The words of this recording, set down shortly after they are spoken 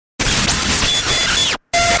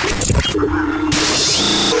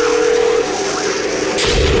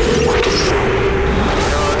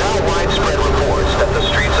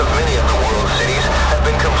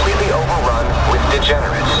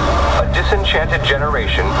enchanted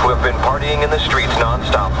generation who have been partying in the streets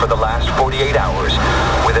non-stop for the last 48 hours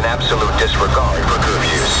with an absolute disregard for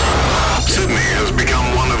curfews. Sydney has become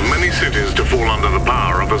one of many cities to fall under the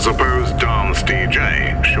power of a supposed dance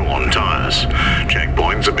DJ, Sean Tyas.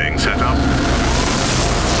 Checkpoints are being set up.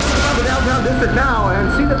 The downtown district now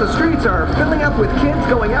and see that the streets are filling up with kids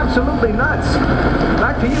going absolutely nuts.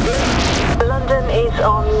 Back to you, Dave. London is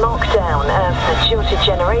on lockdown as the jilted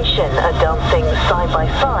generation are dancing side by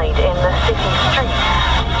side in the city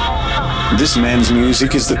streets. This man's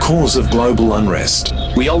music is the cause of global unrest.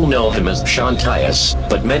 We all know him as Sean Tyas,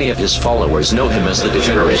 but many of his followers know him as the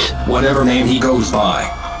Degenerate. Whatever name he goes by,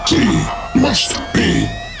 he must be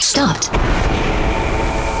stopped.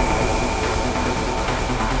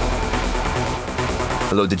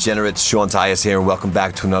 Hello Degenerates, Sean Tyas here and welcome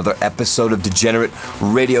back to another episode of Degenerate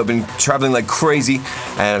Radio. I've been traveling like crazy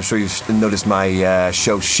and I'm sure you've noticed my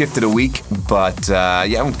show shifted a week, but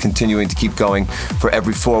I'm continuing to keep going for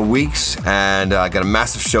every 4 weeks, and I got a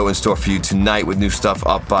massive show in store for you tonight with new stuff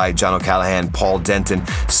up by John O'Callaghan, Paul Denton,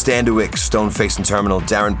 Standwick, Stoneface and Terminal,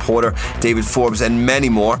 Darren Porter, David Forbes and many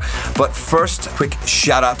more. But first, quick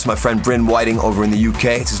shout out to my friend Bryn Whiting over in the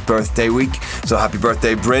UK. It's his birthday week, so happy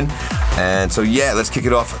birthday Bryn. And so let's kick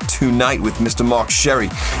it off tonight with Mr. Mark Sherry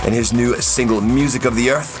and his new single Music of the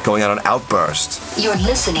Earth going out on Outburst. You're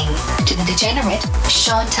listening to the Degenerate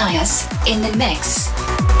Sean Tyas in the mix.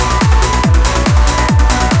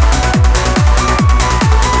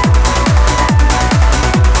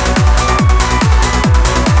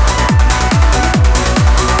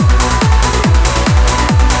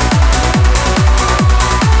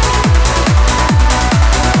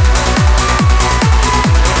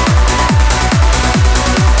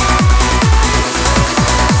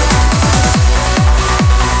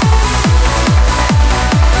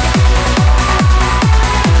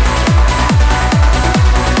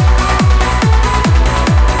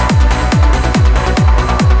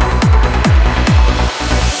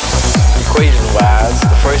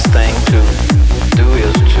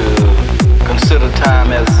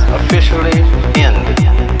 Time as officially ended.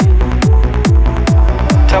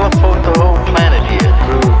 Teleport the whole planet here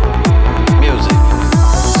through music.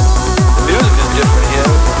 The music is different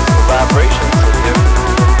here. The vibrations are different.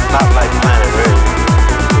 Not like planet Earth.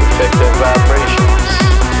 The effect of vibrations.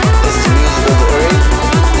 It's the music of the earth,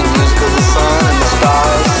 the music of the sun and the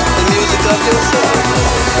stars, the music of yourself.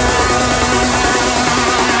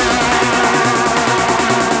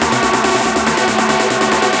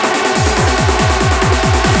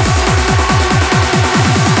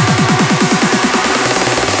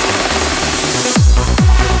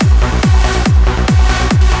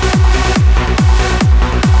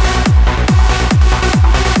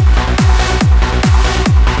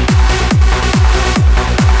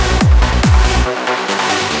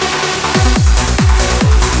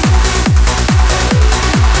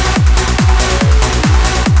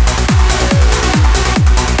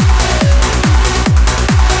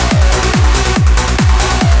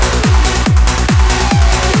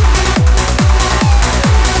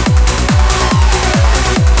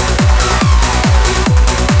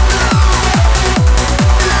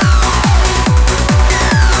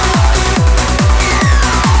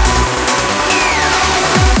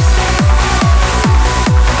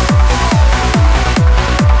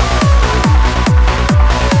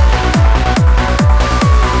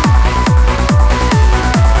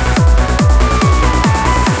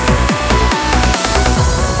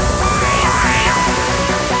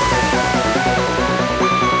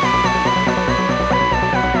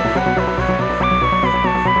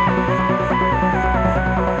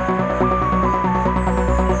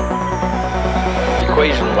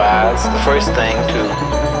 The first thing to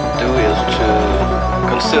do is to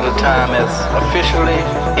consider time as officially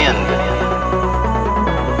ended.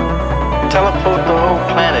 Teleport the whole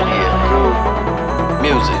planet here through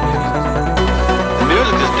music. The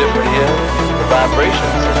music is different here. The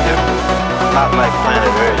vibrations are different. Not like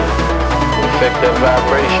planet Earth. The effect of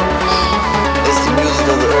vibrations. It's the music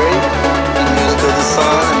of the earth, the music of the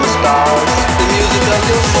sun and the stars, the music of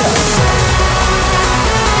yourself.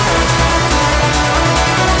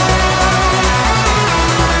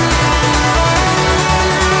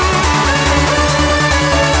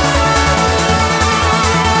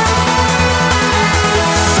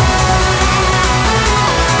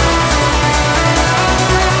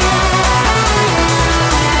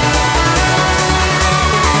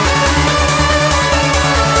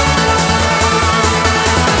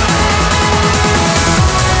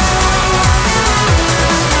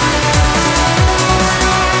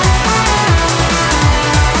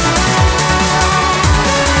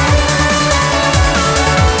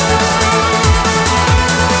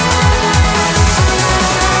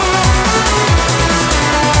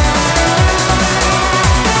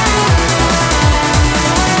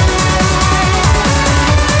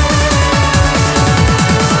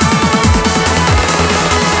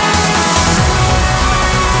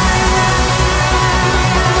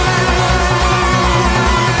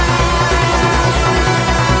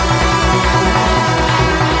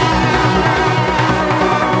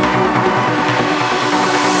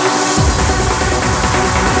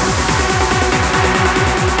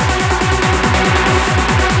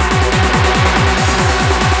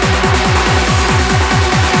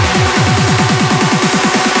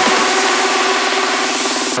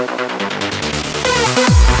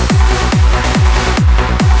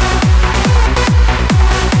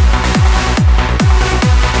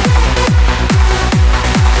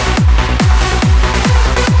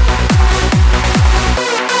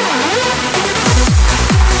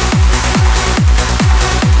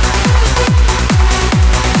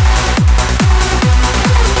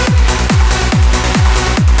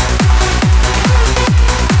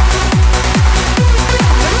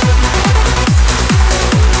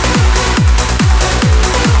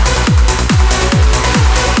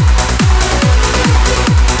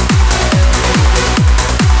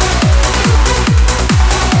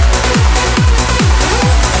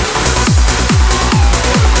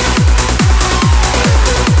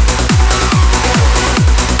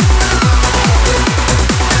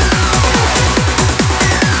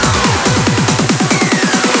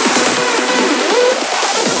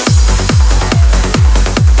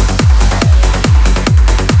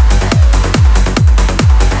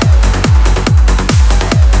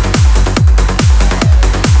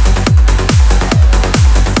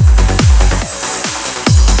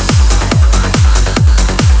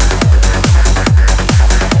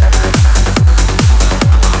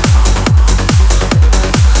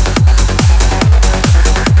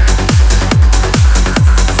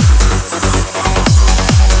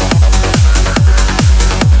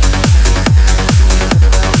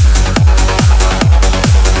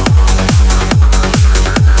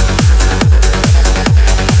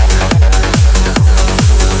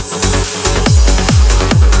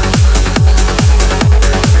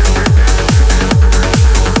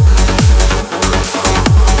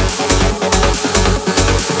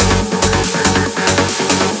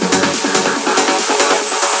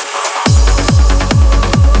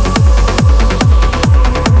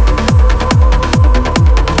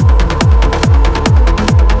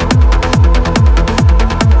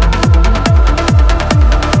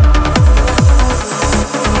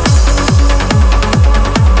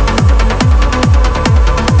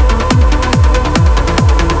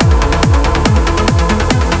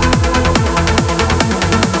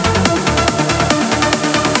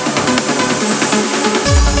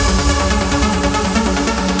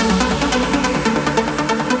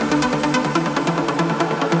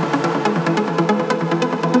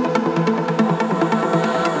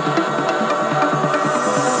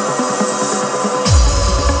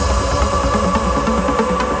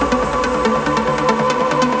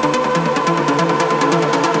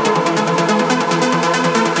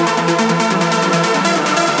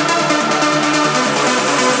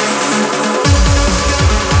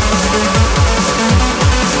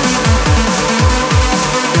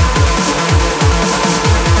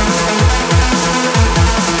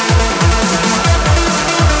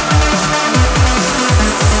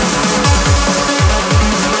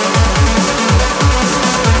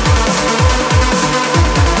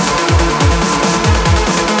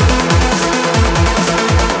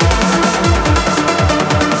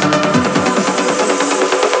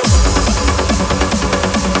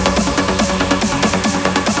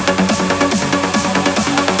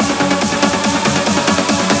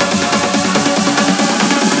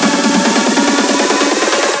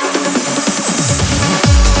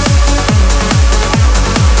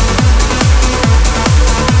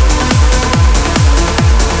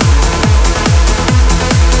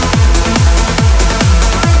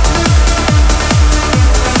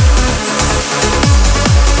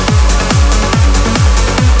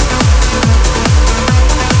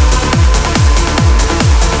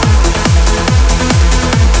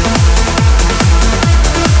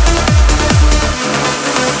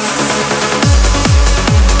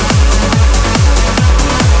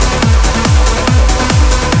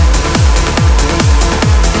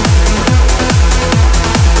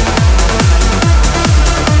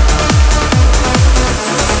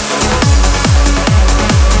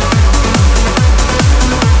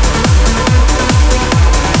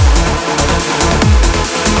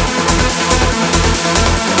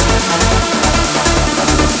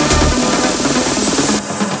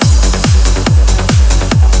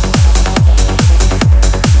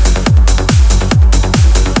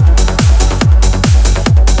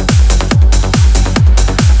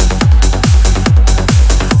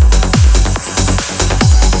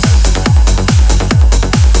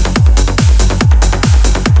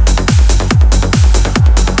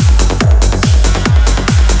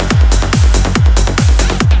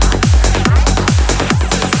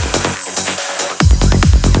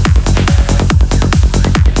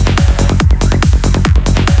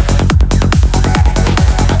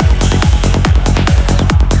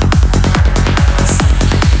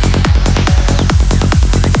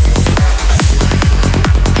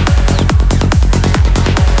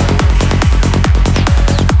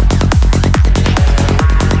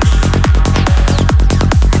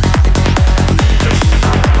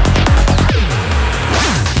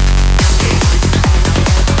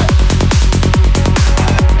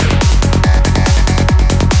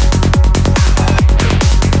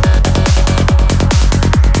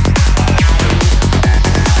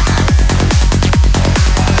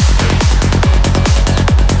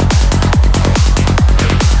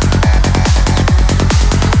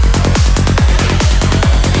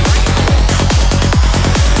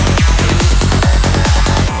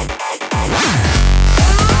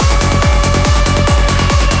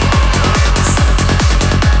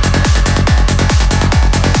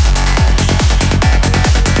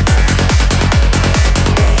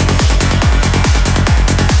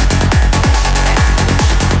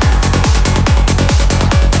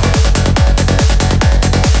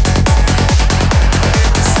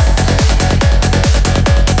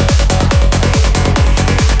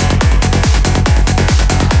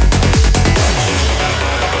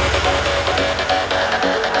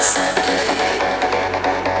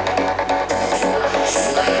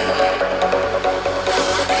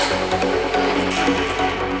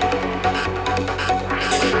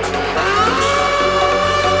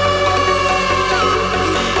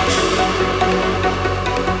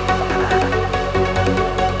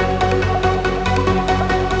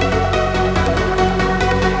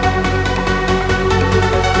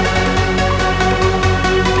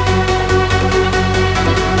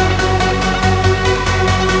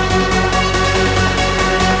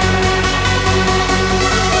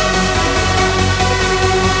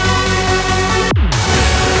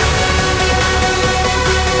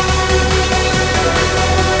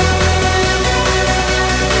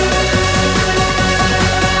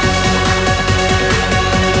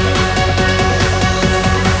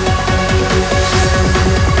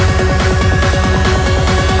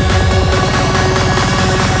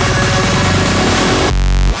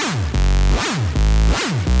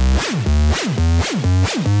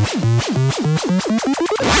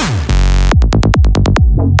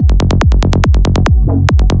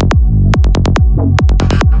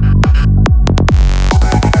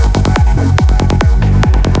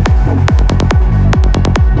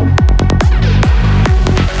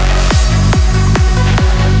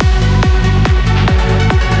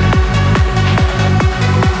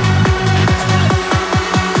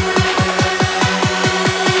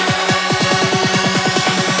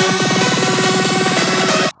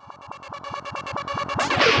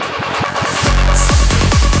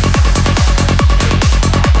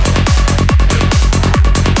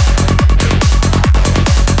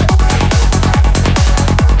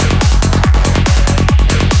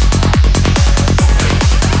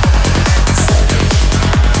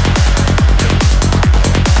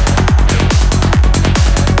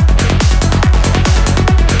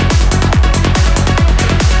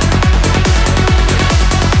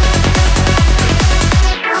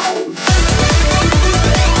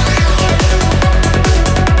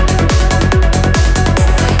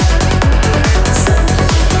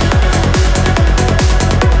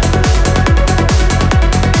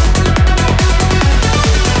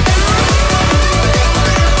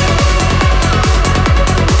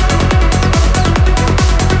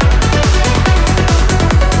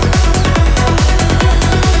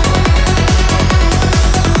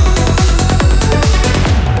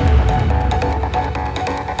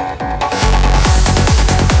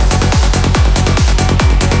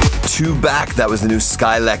 2 Back. That was the new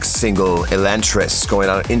Skylex single, Elantris, going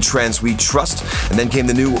on In Trance We Trust. And then came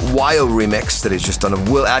the new Waio remix that is just done of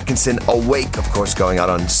Will Atkinson, Awake, of course, going out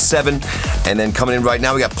on 7. And then coming in right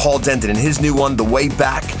now, we got Paul Denton and his new one, The Way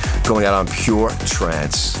Back, going out on Pure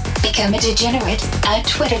Trance. Become a degenerate at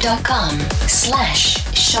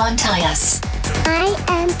twitter.com/Sean Tyas. I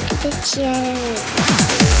am a degenerate.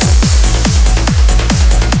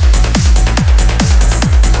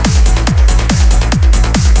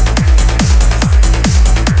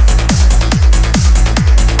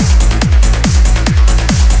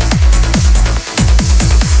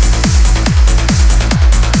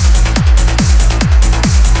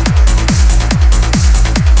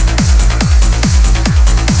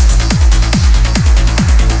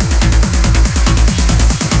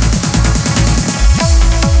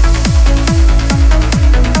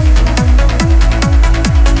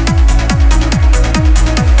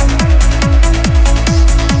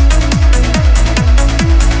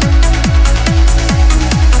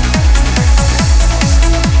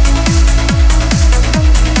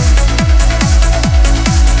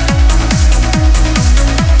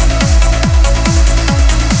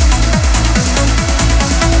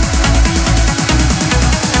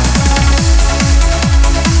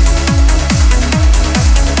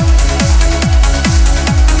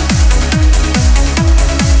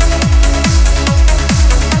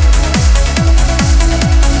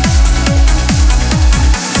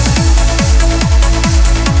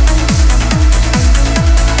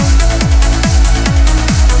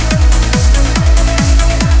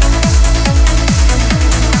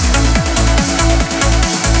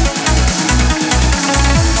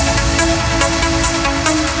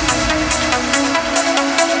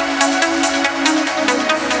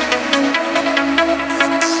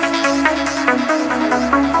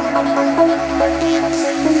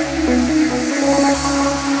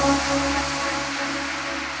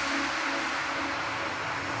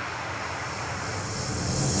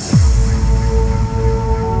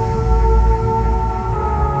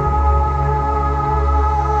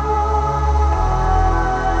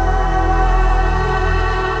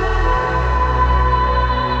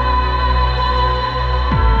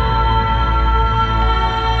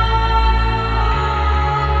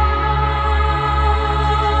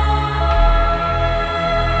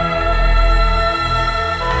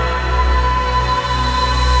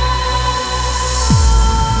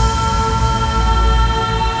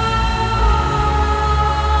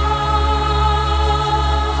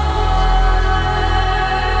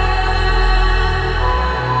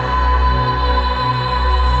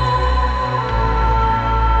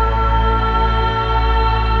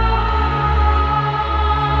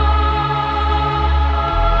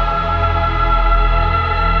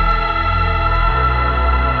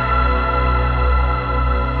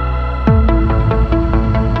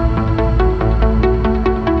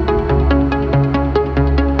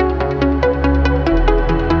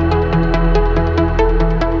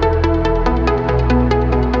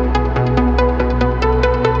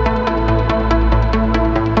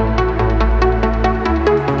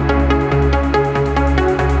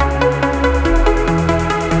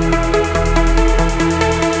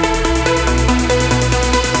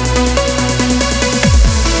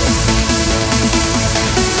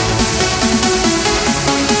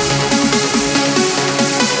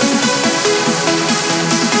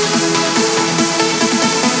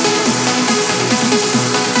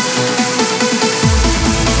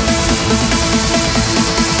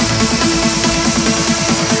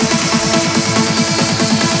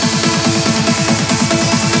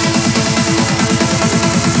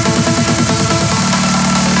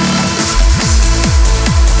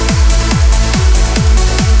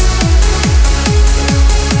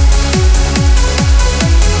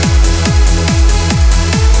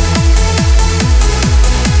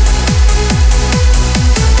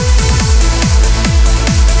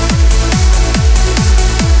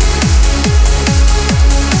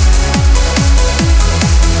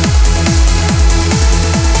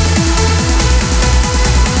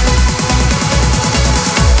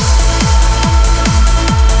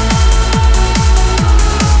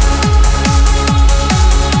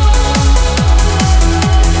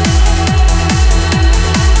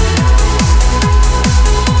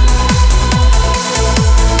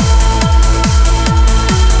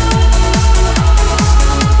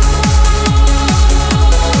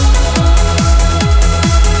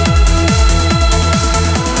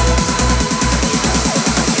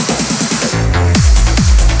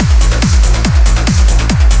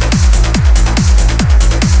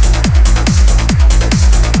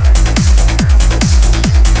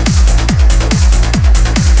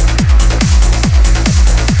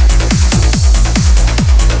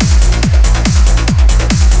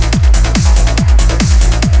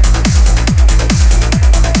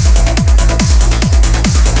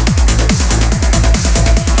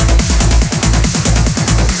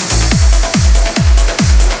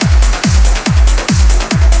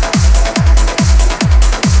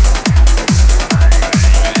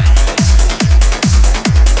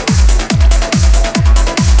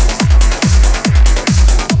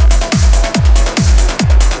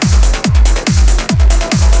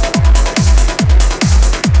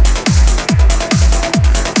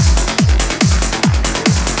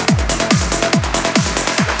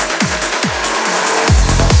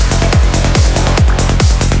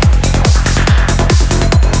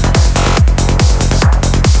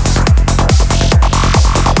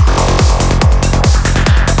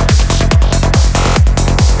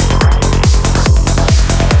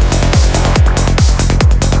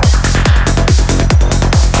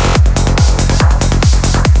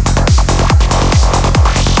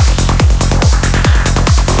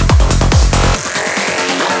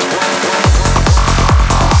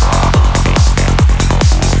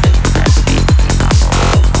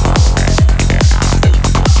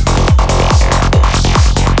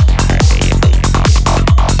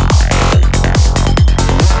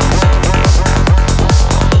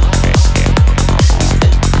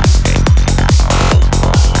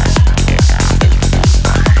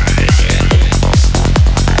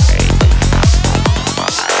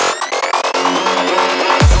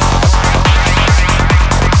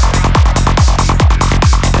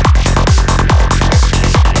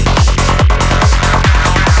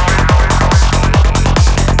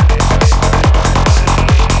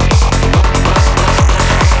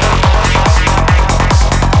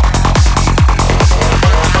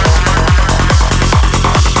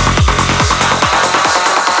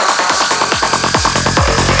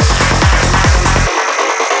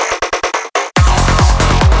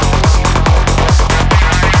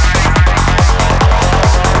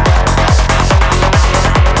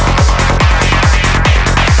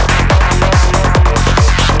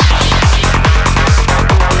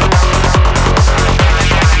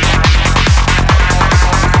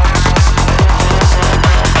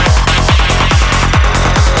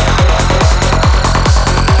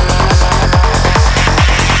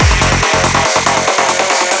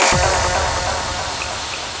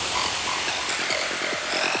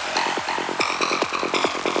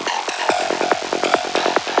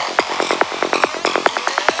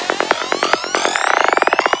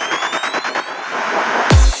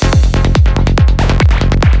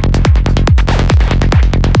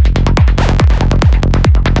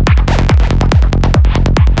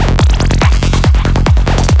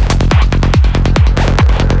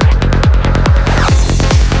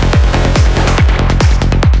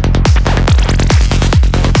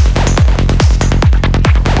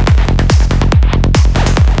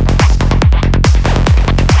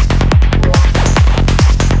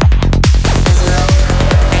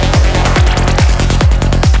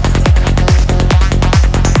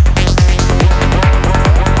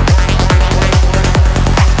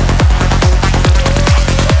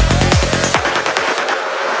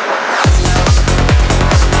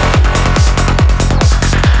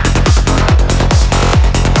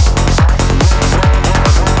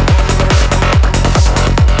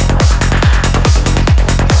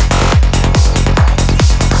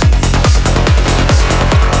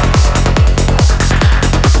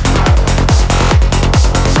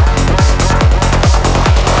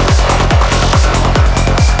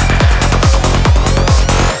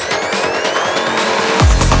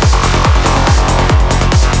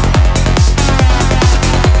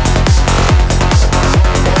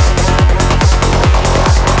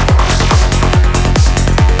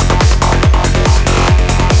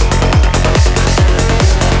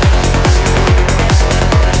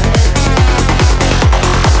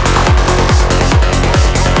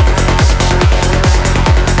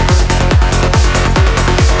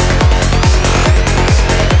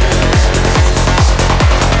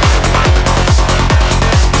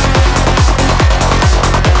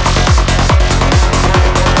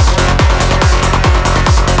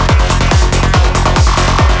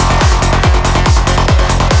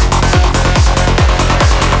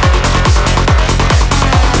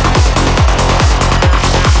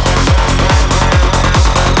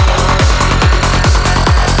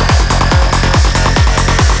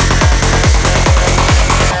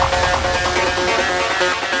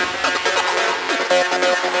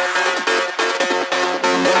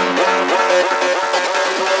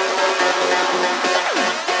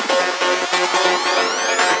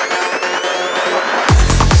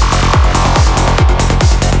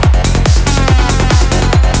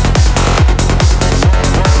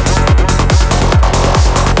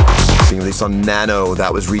 On Nano,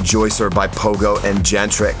 that was Rejoicer by Pogo and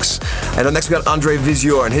Djantrix. And up next we got Andre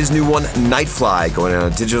Visior and his new one, Nightfly, going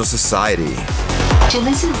on Digital Society. To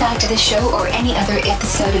listen back to the show or any other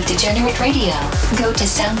episode of Degenerate Radio, go to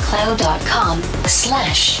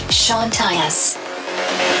soundcloud.com/Sean Tyas.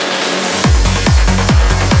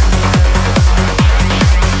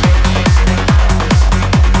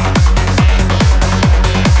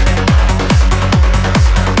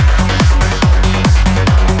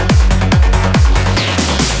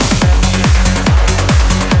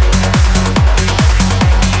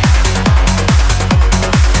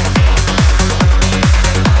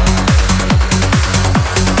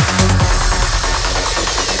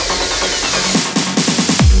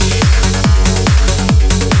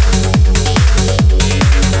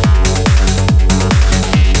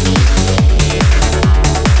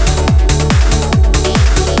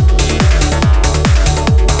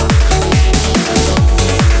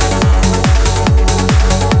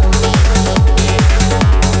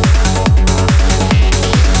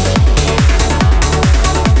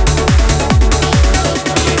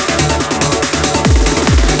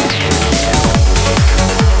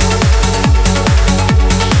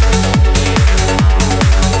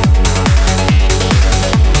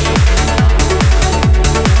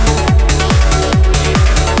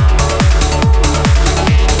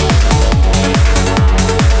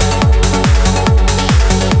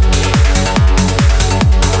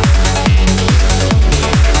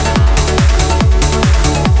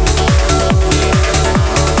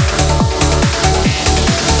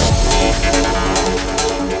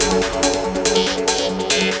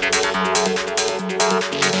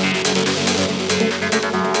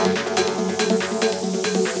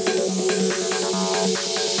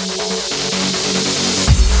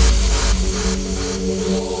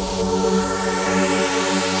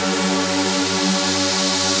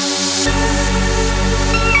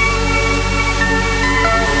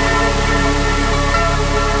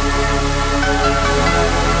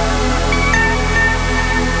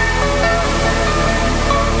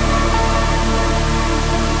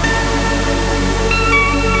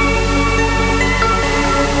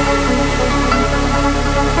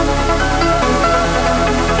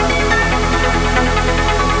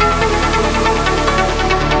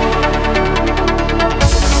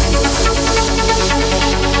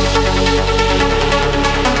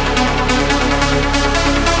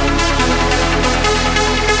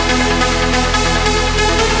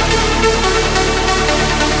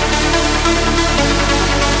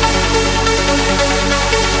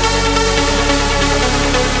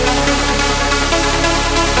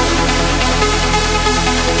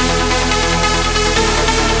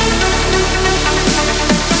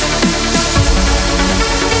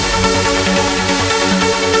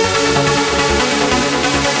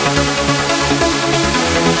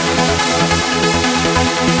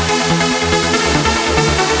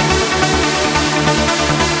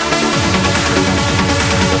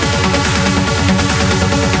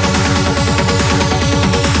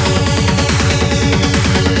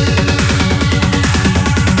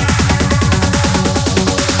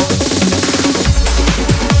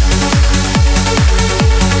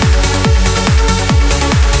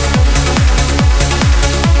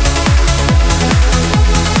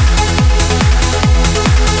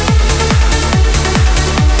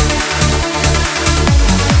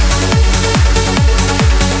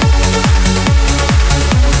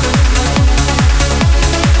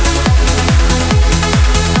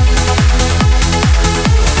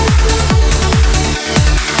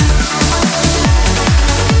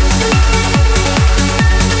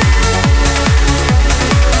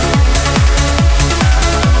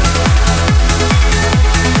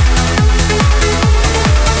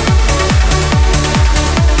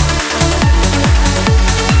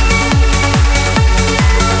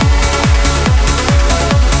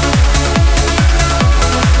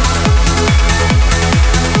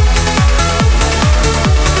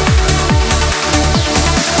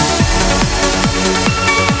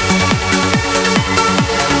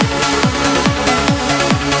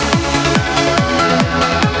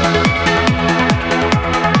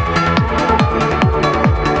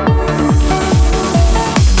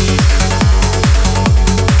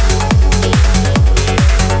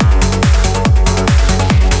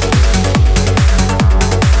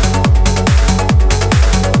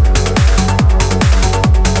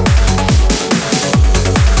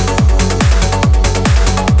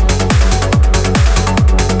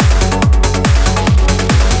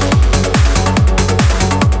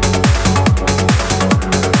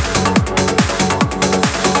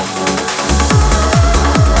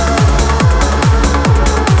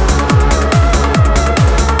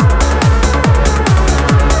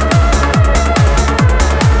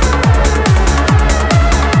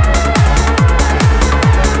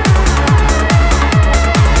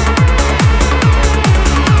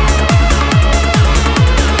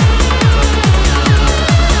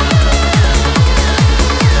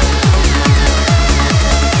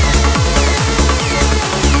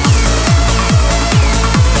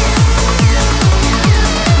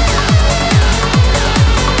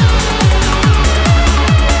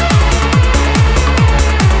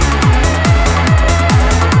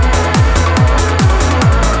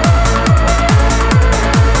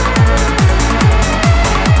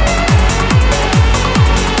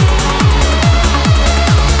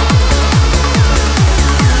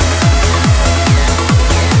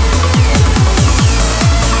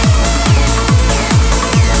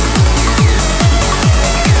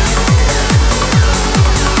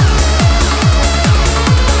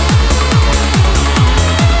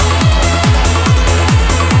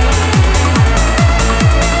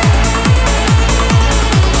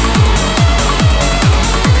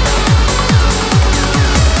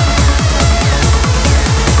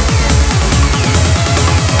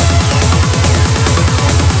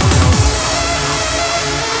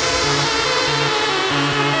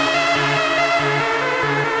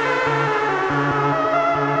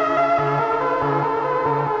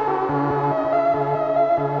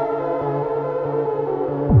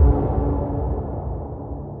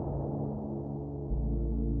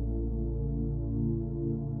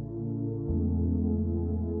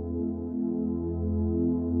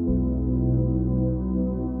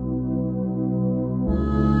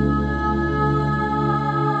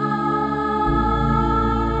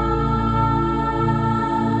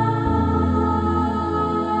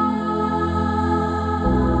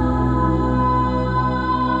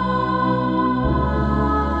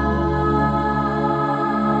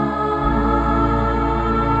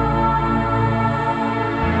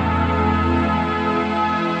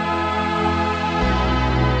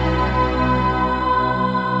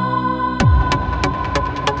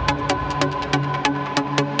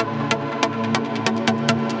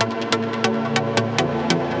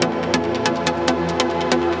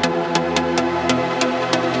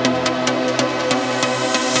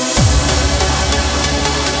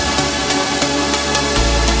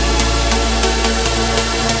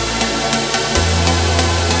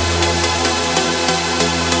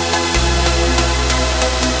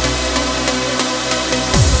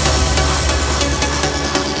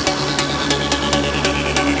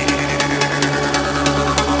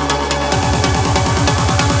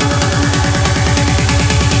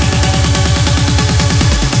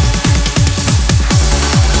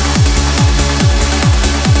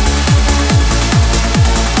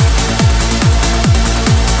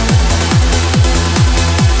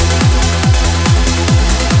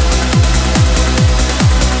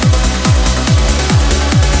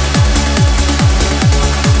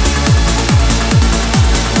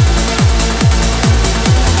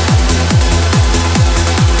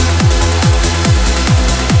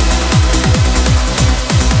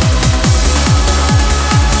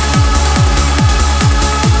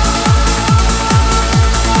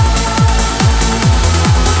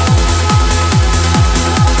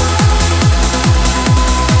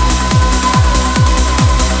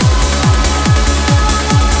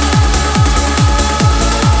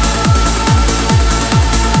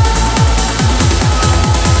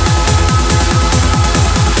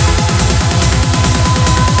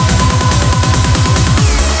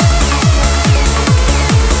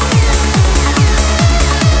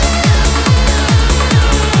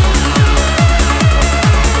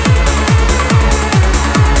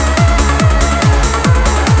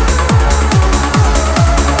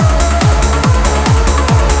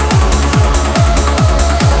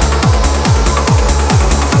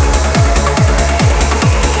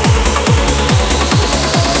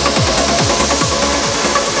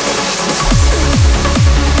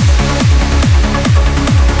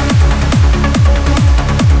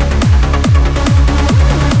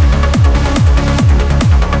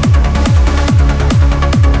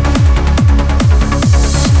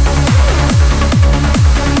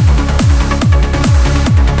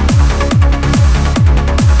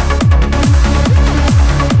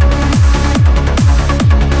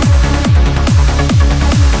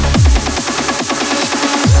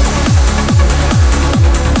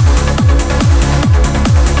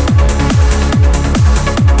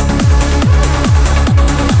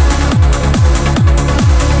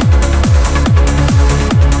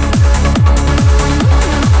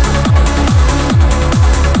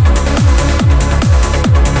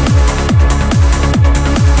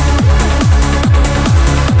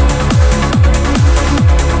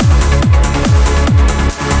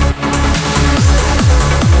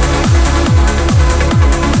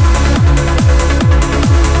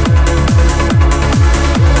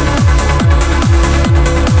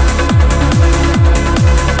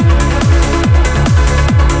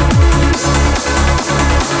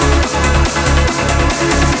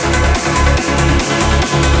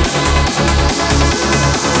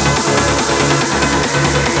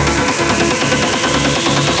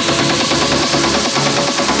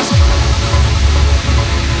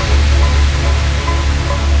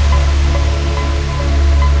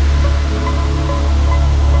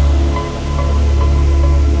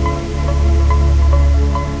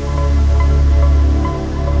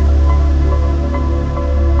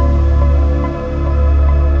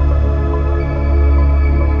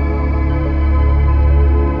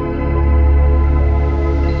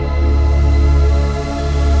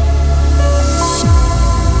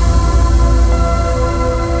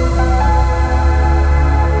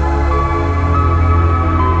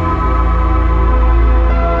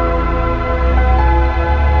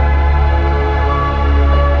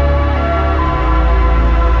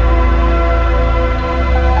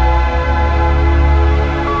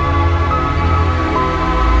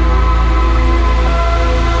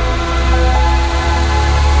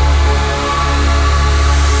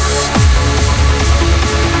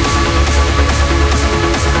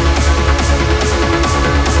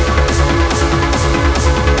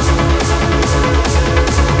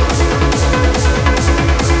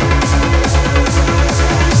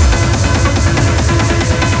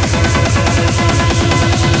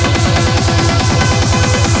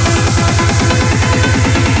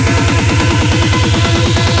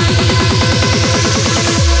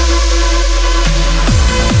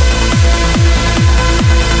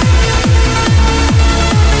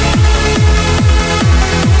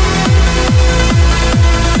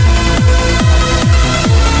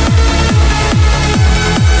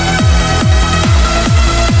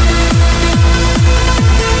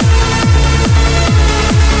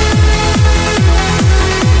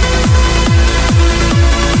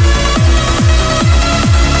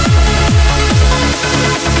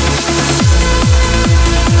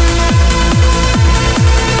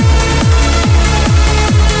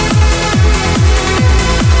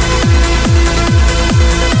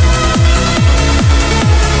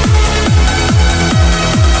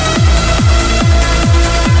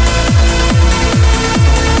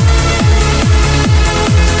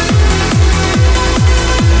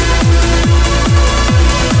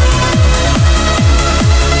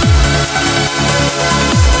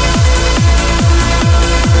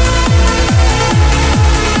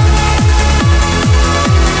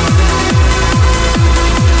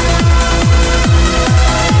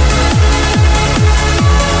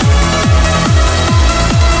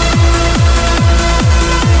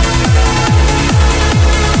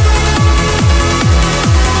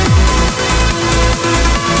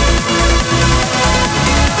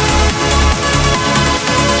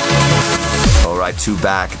 two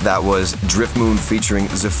back. That was Driftmoon featuring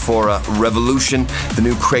Zefora Revolution, the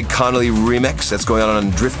new Craig Connelly remix that's going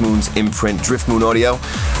on Driftmoon's imprint, Driftmoon Audio.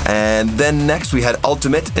 And then next we had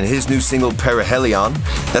Ultimate and his new single Perihelion.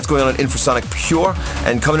 That's going on Infrasonic Pure.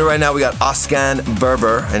 And coming in right now we got Ozkan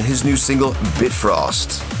Berber and his new single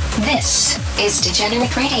Bitfrost. This is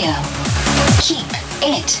Degenerate Radio. Keep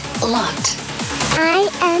it locked. I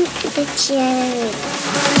am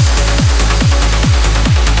Degenerate.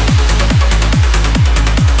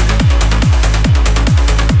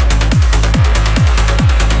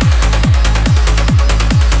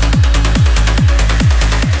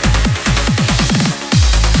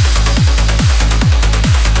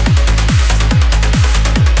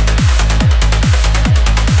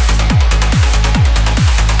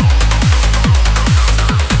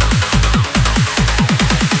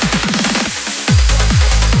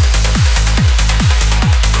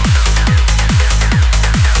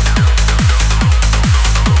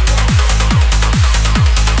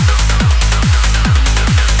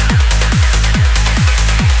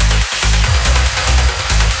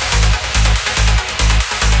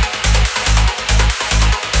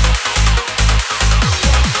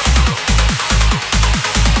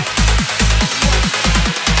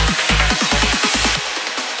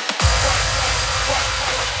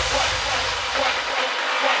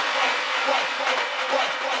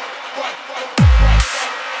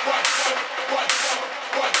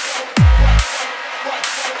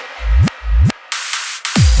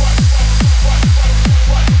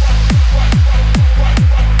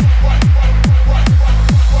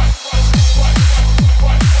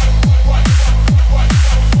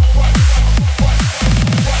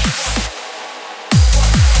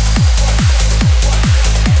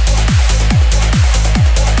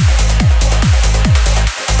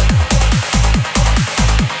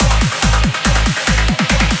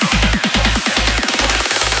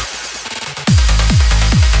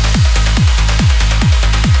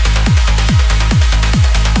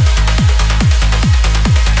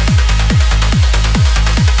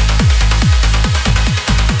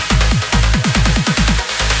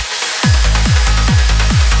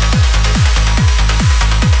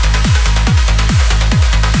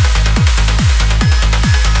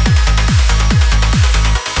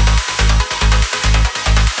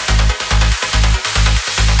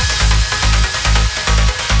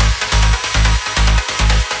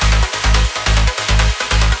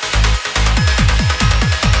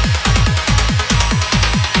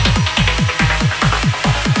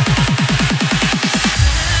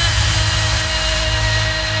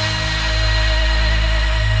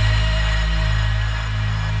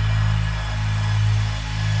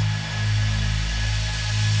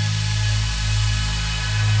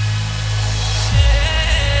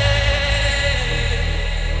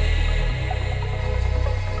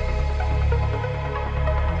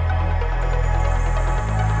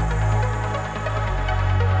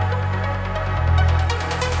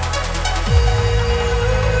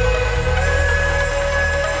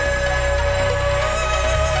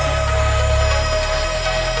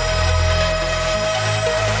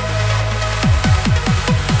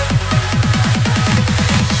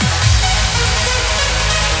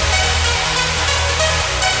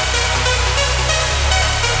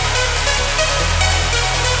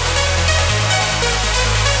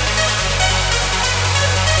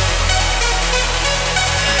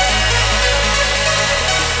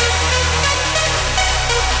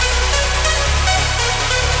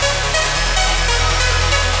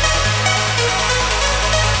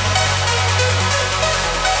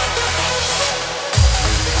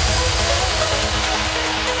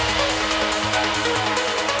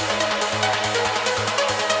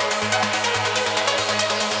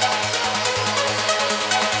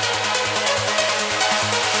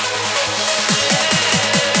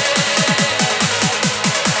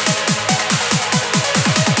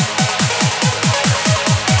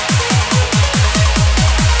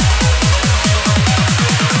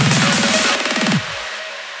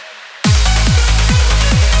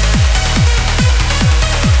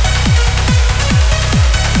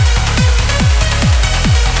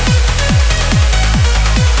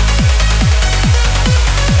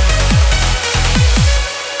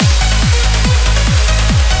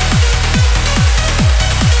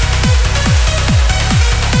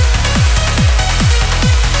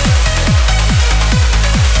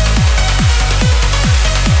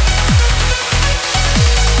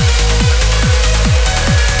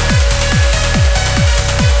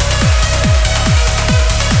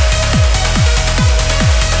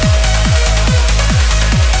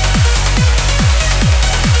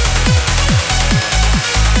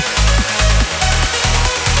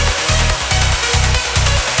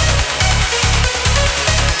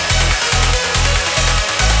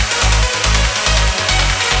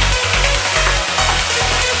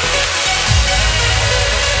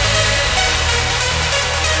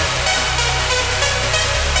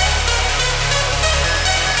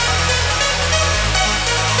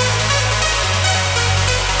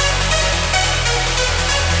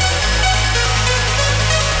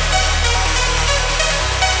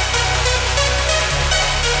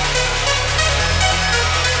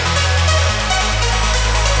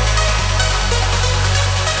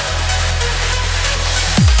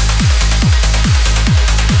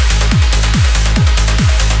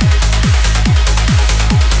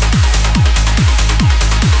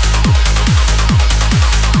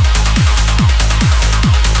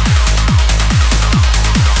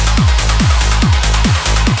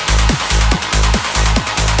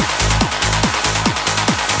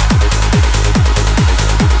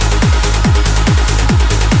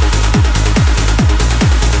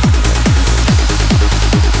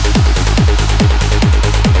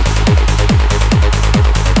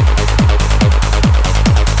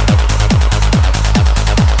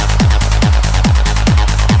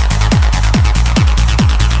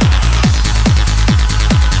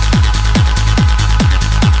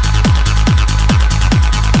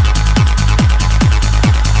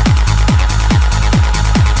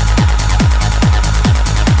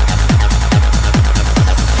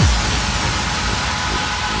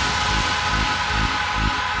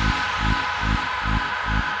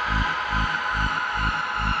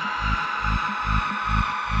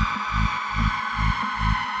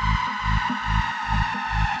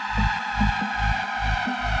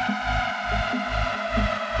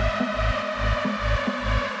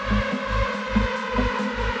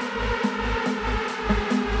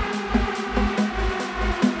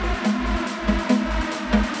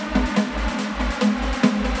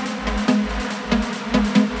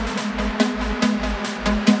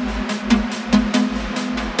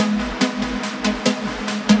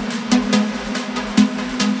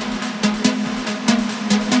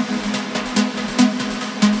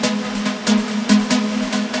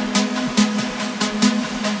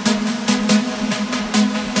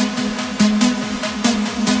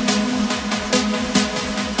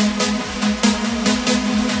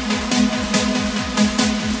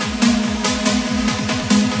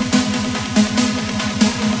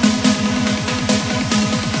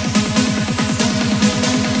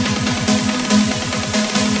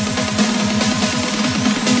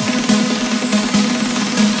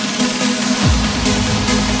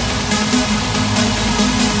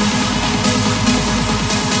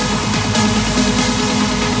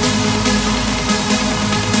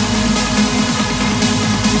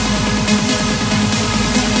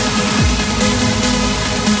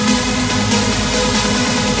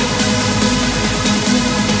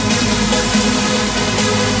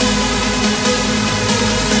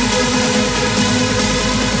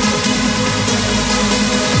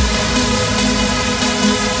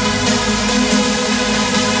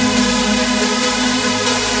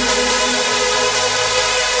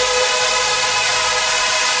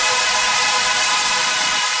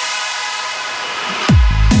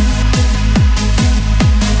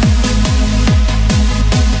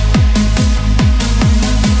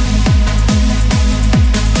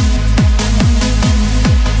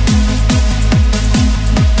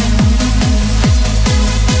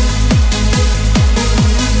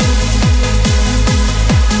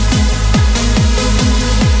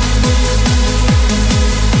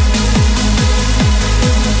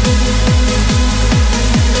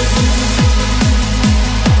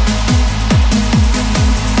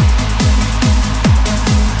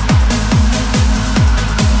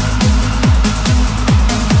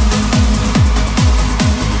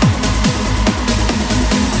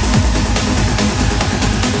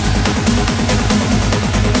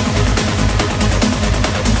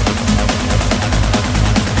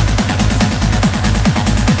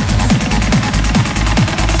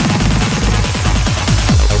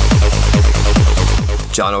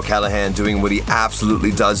 John O'Callaghan doing what he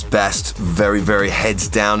absolutely does best. Very, very heads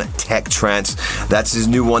down tech trance. That's his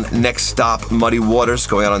new one, Next Stop, Muddy Waters,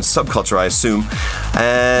 going out on Subculture, I assume.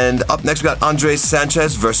 And up next we got Andres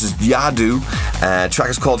Sanchez versus Jaadu.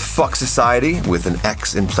 Track is called Fxck Society, with an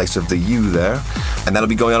X in place of the U there. And that'll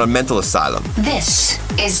be going out on Mental Asylum. This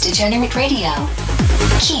is Degenerate Radio.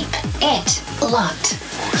 Keep it locked.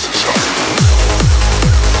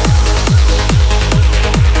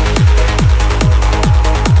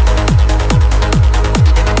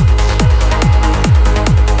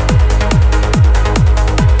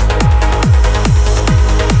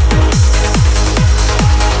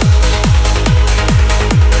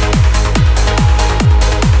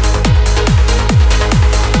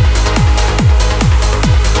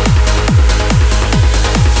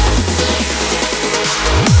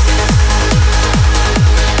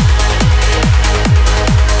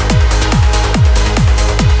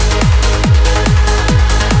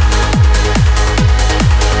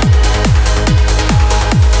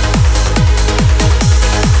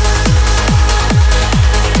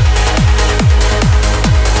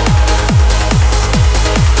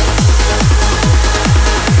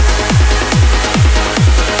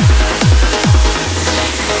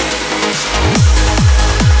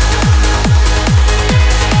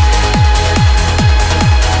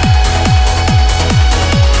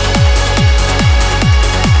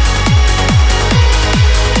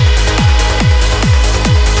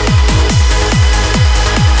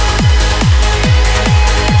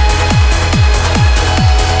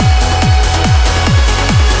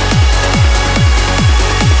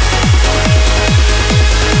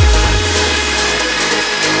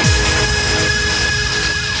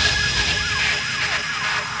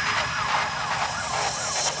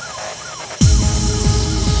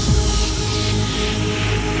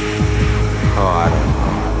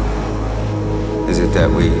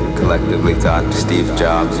 Steve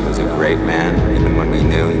Jobs was a great man, even when we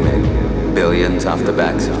knew he made billions off the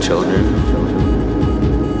backs of children.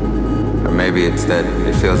 Or maybe it's that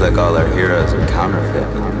it feels like all our heroes are counterfeit.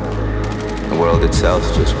 The world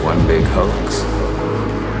itself's just one big hoax.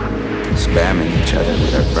 Spamming each other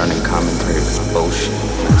with our running commentary with bullshit,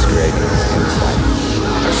 masquerading as insight.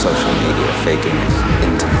 Our social media faking as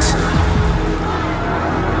intimacy.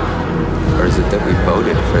 Or is it that we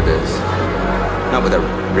voted for this? Not with our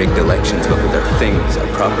rigged elections, but with our things, our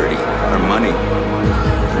property, our money.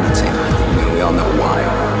 I'm not saying anything new. We all know why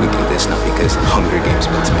we do this, not because Hunger Games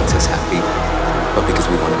makes us happy, but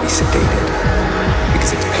because we want to be sedated.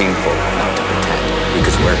 Because it's painful not to pretend.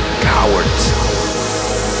 Because we're cowards.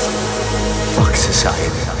 Fuck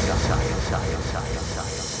society.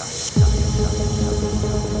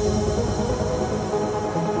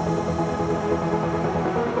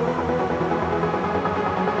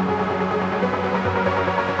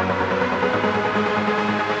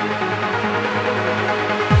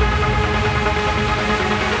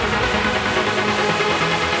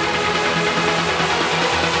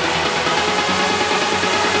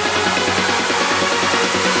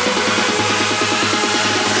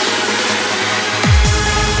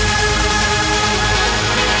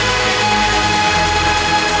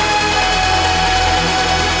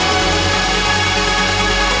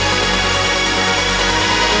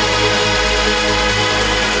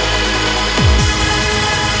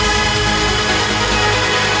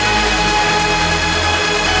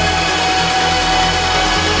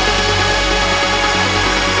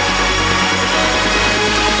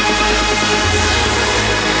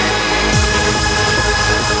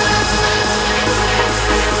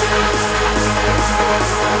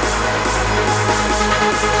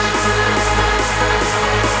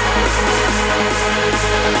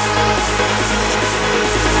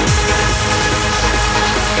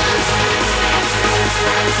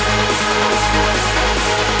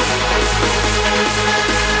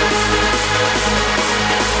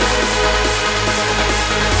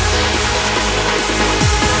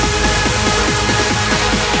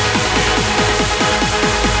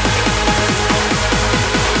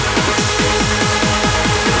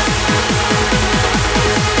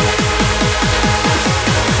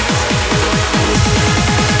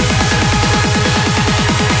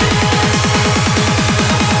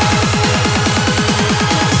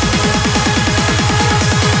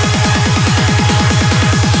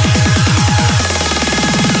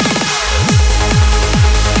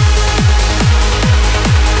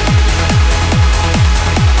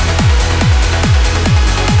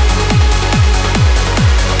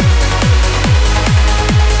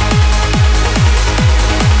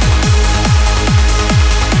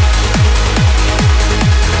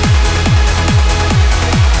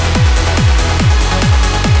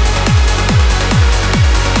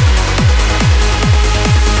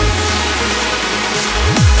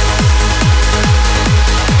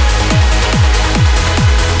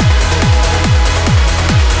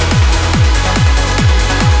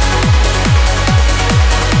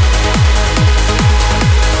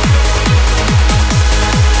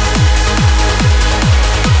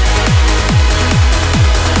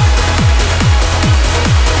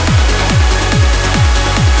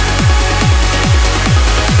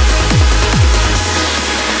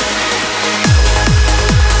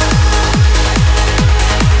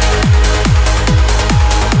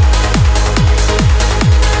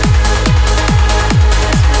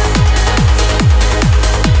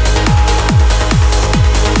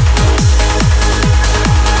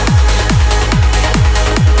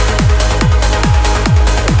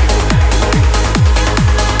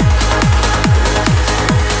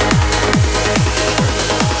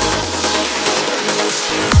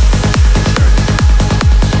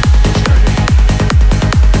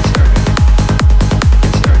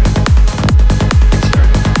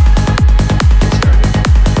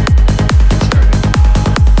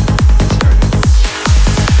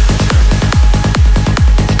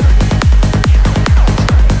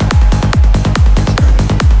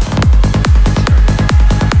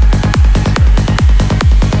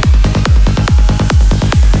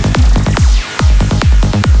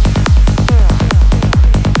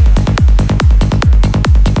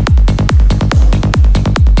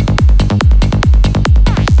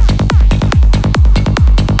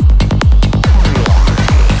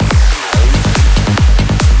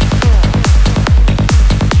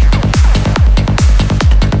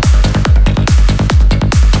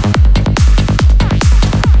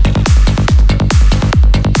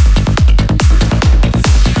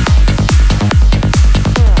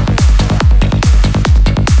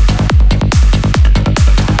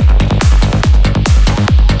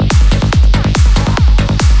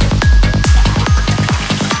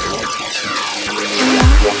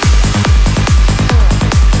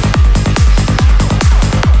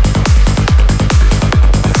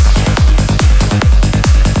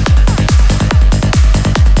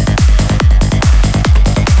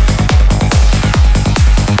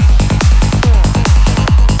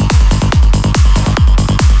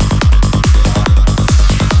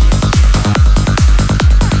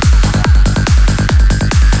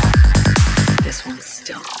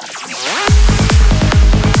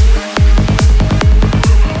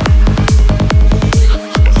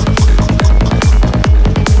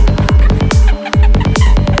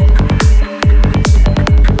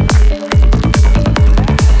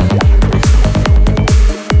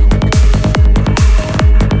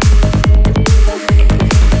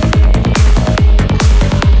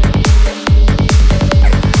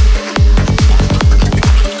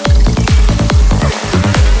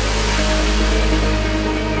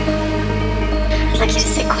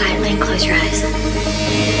 eyes.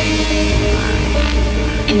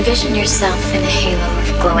 Envision yourself in a halo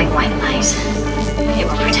of glowing white light. It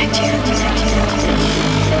will protect you.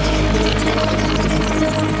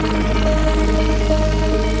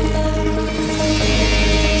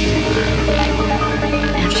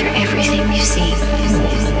 After everything we've seen,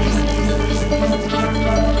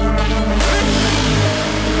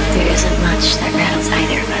 there isn't much that rattles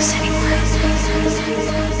either of us anymore.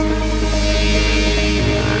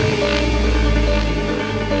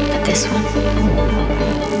 But this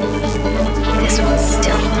one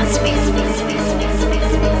still haunts me.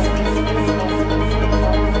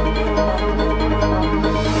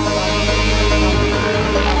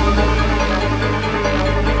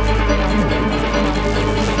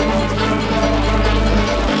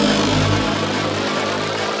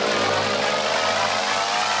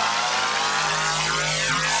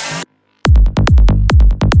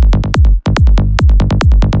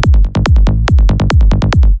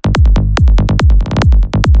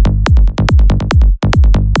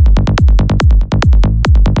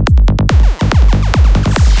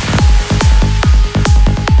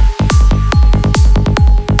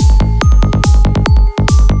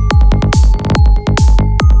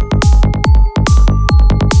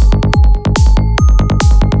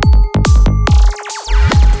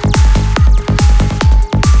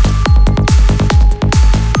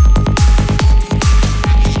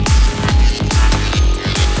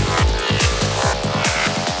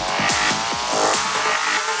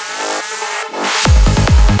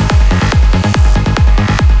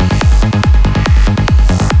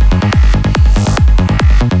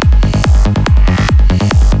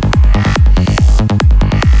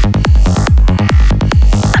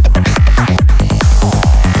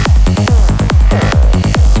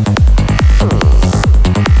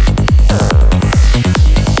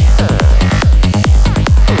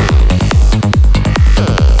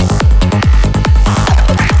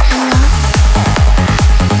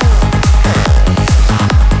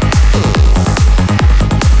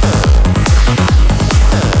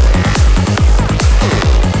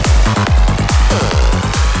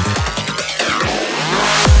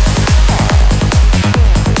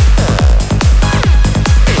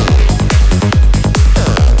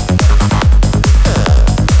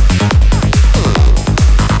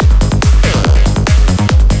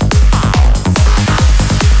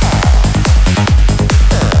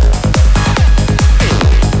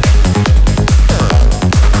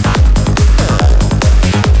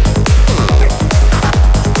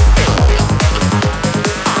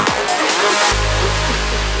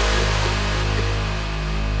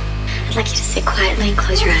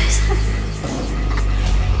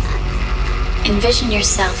 Envision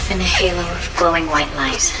yourself in a halo of glowing white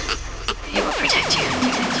light. It will protect you.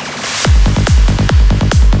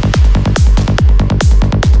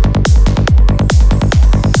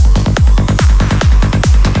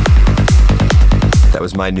 That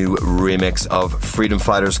was my new remix of Freedom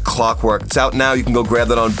Fighters' Clockwork. It's out now. You can go grab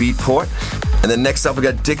that on Beatport. And then next up, we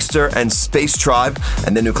got Dickster and Space Tribe,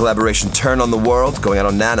 and their new collaboration, Turn on the World, going out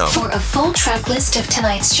on Nano. For a full track list of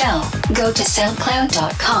tonight's show, go to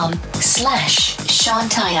soundcloud.com/Sean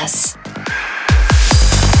Tyas.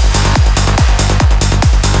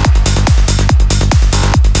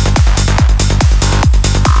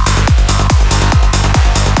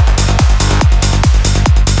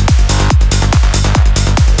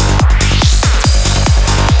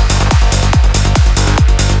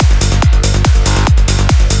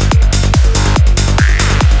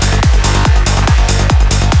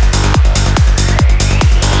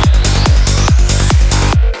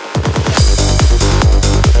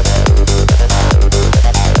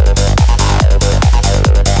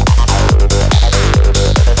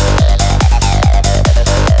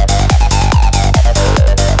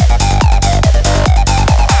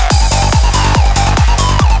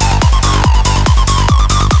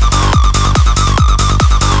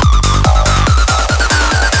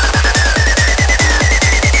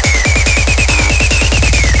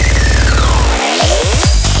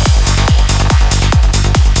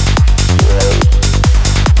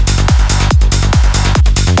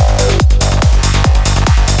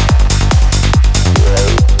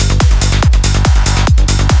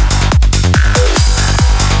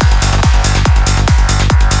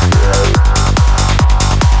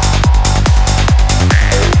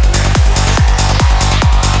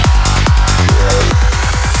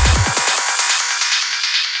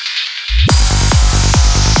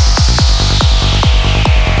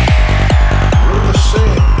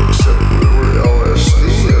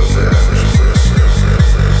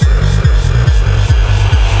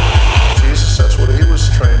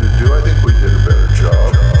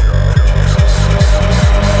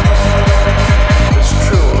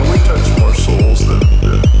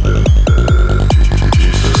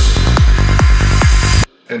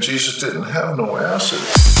 Jesus didn't have no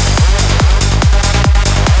acid.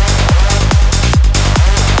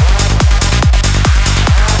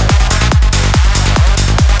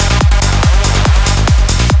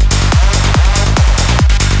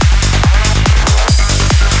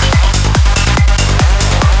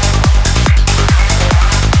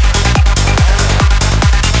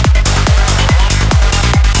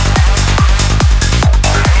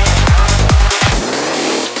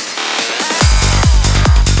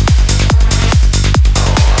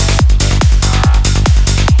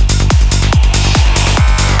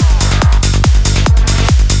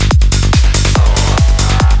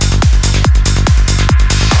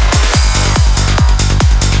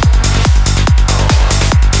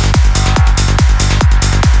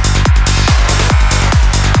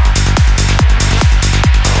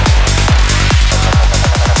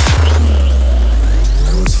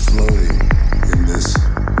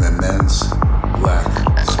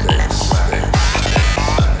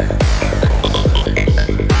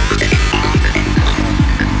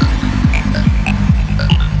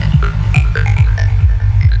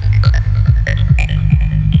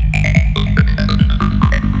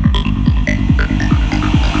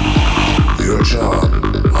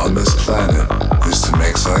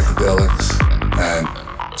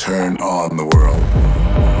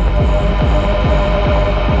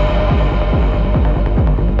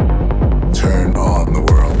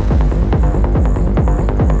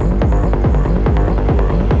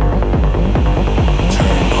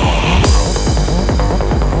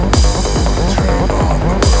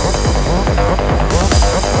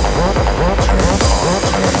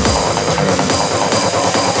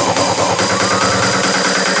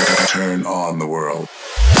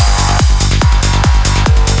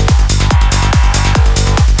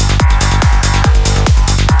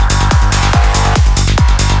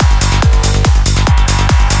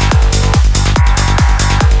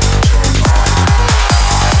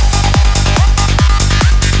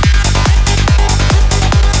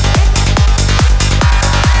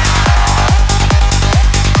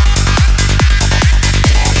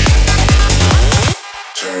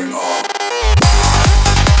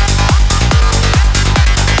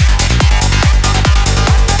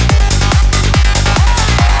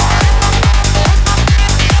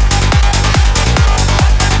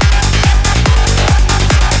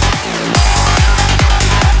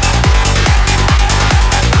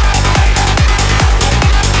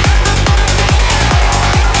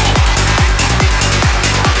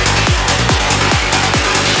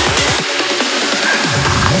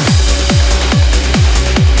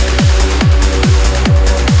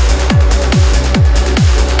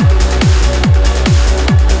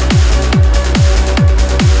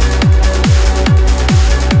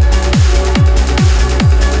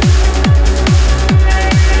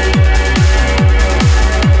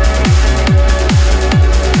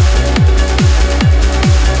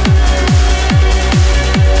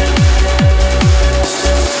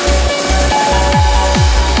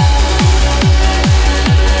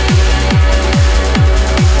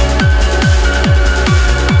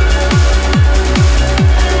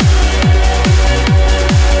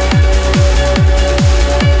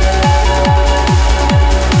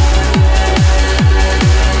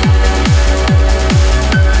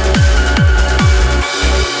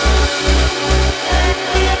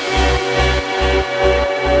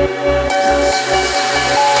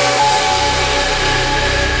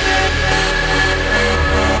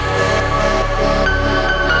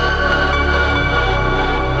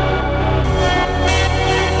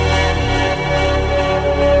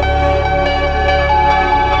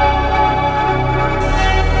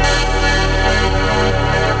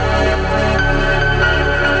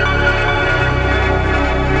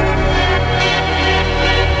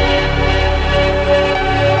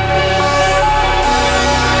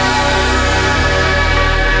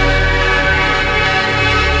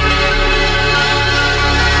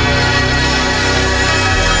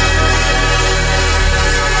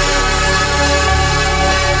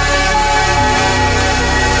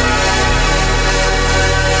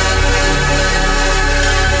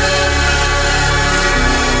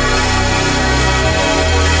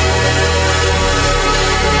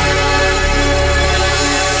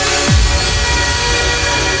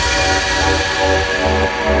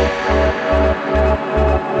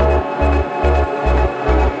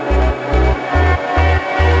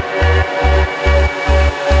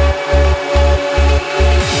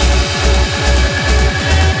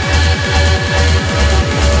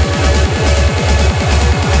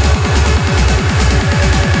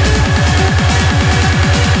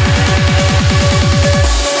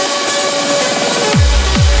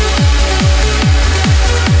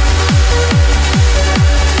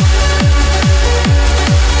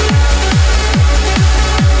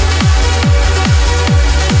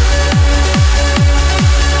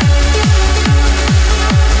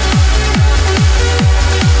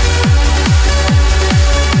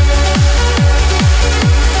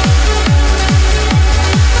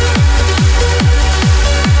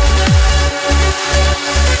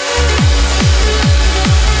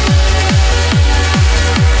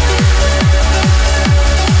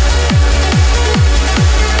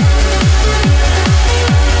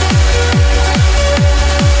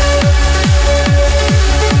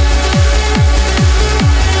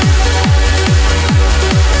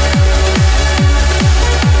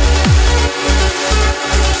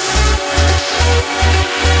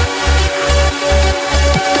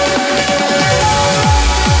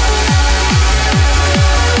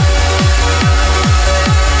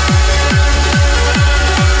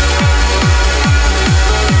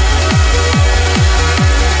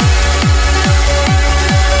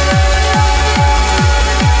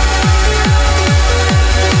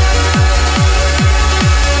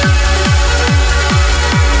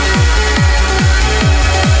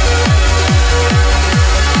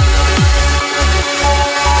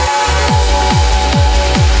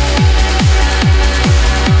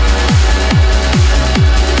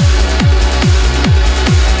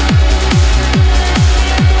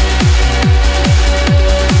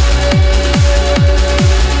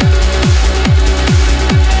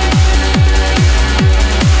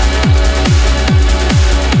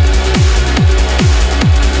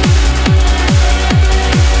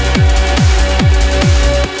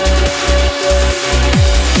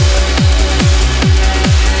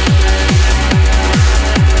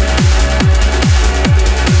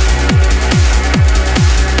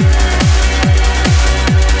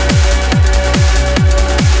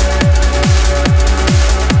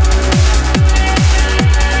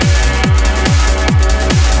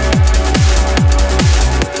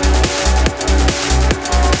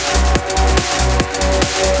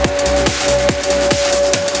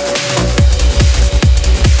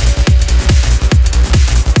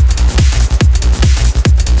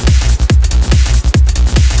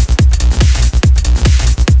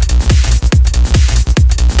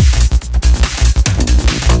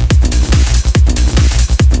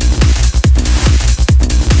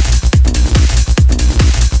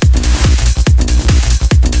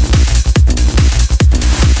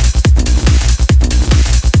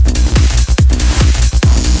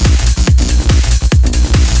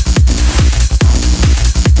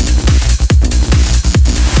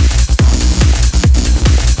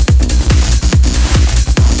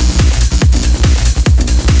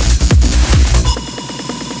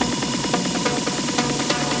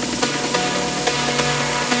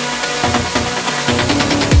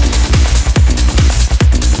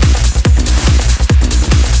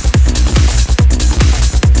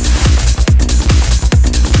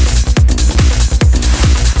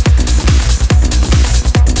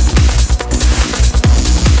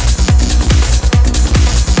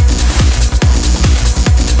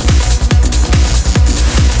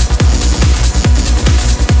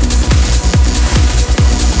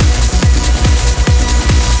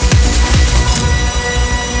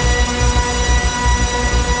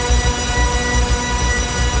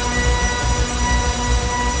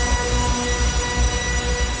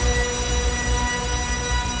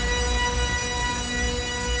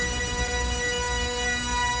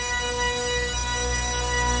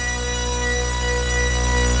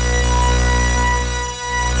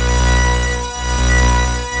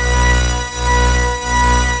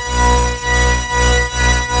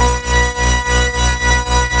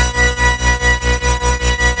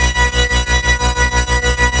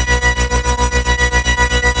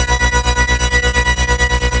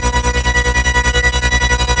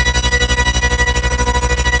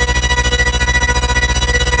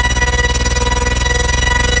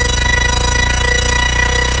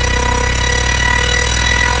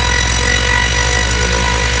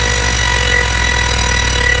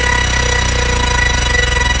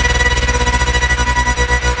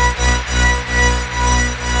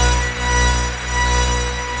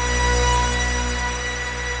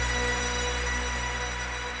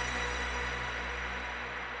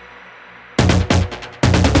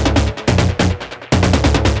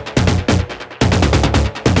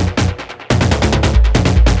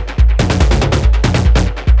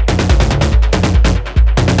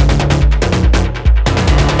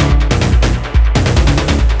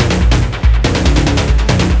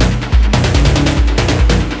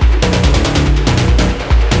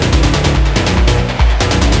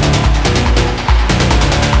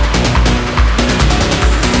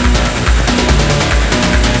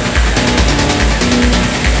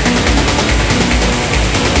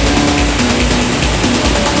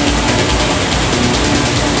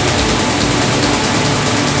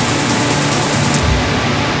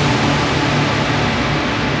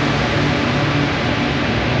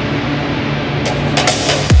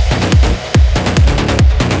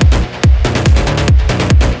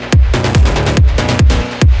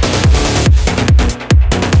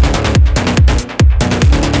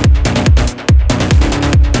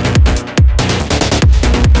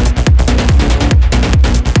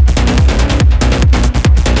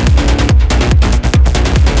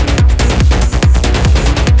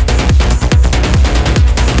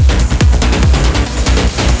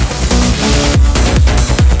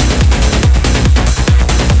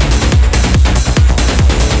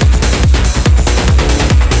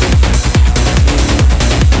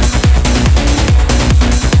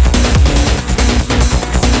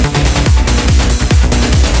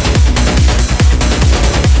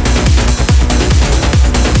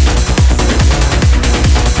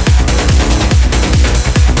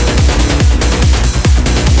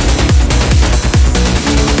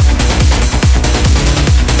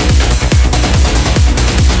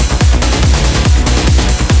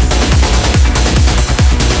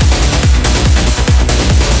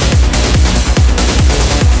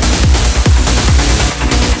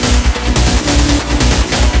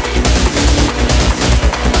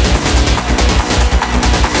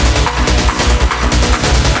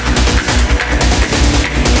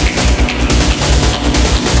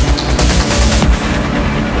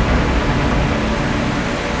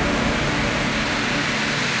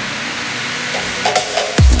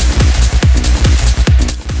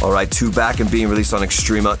 Alright, 2 back and being released on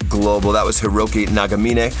Extrema Global. That was Hiroki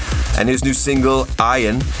Nagamine and his new single,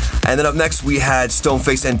 Iron. And then up next we had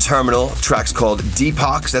Stoneface and Terminal, tracks called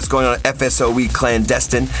Deepox. That's going on FSOE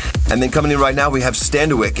Clandestine. And then coming in right now we have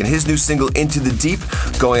Standerwick and his new single, Into the Deep,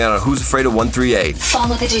 going on Who's Afraid of 138.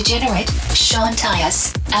 Follow the Degenerate, Sean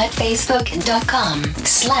Tyas, at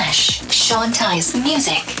facebook.com/Sean Tyas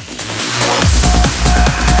Music.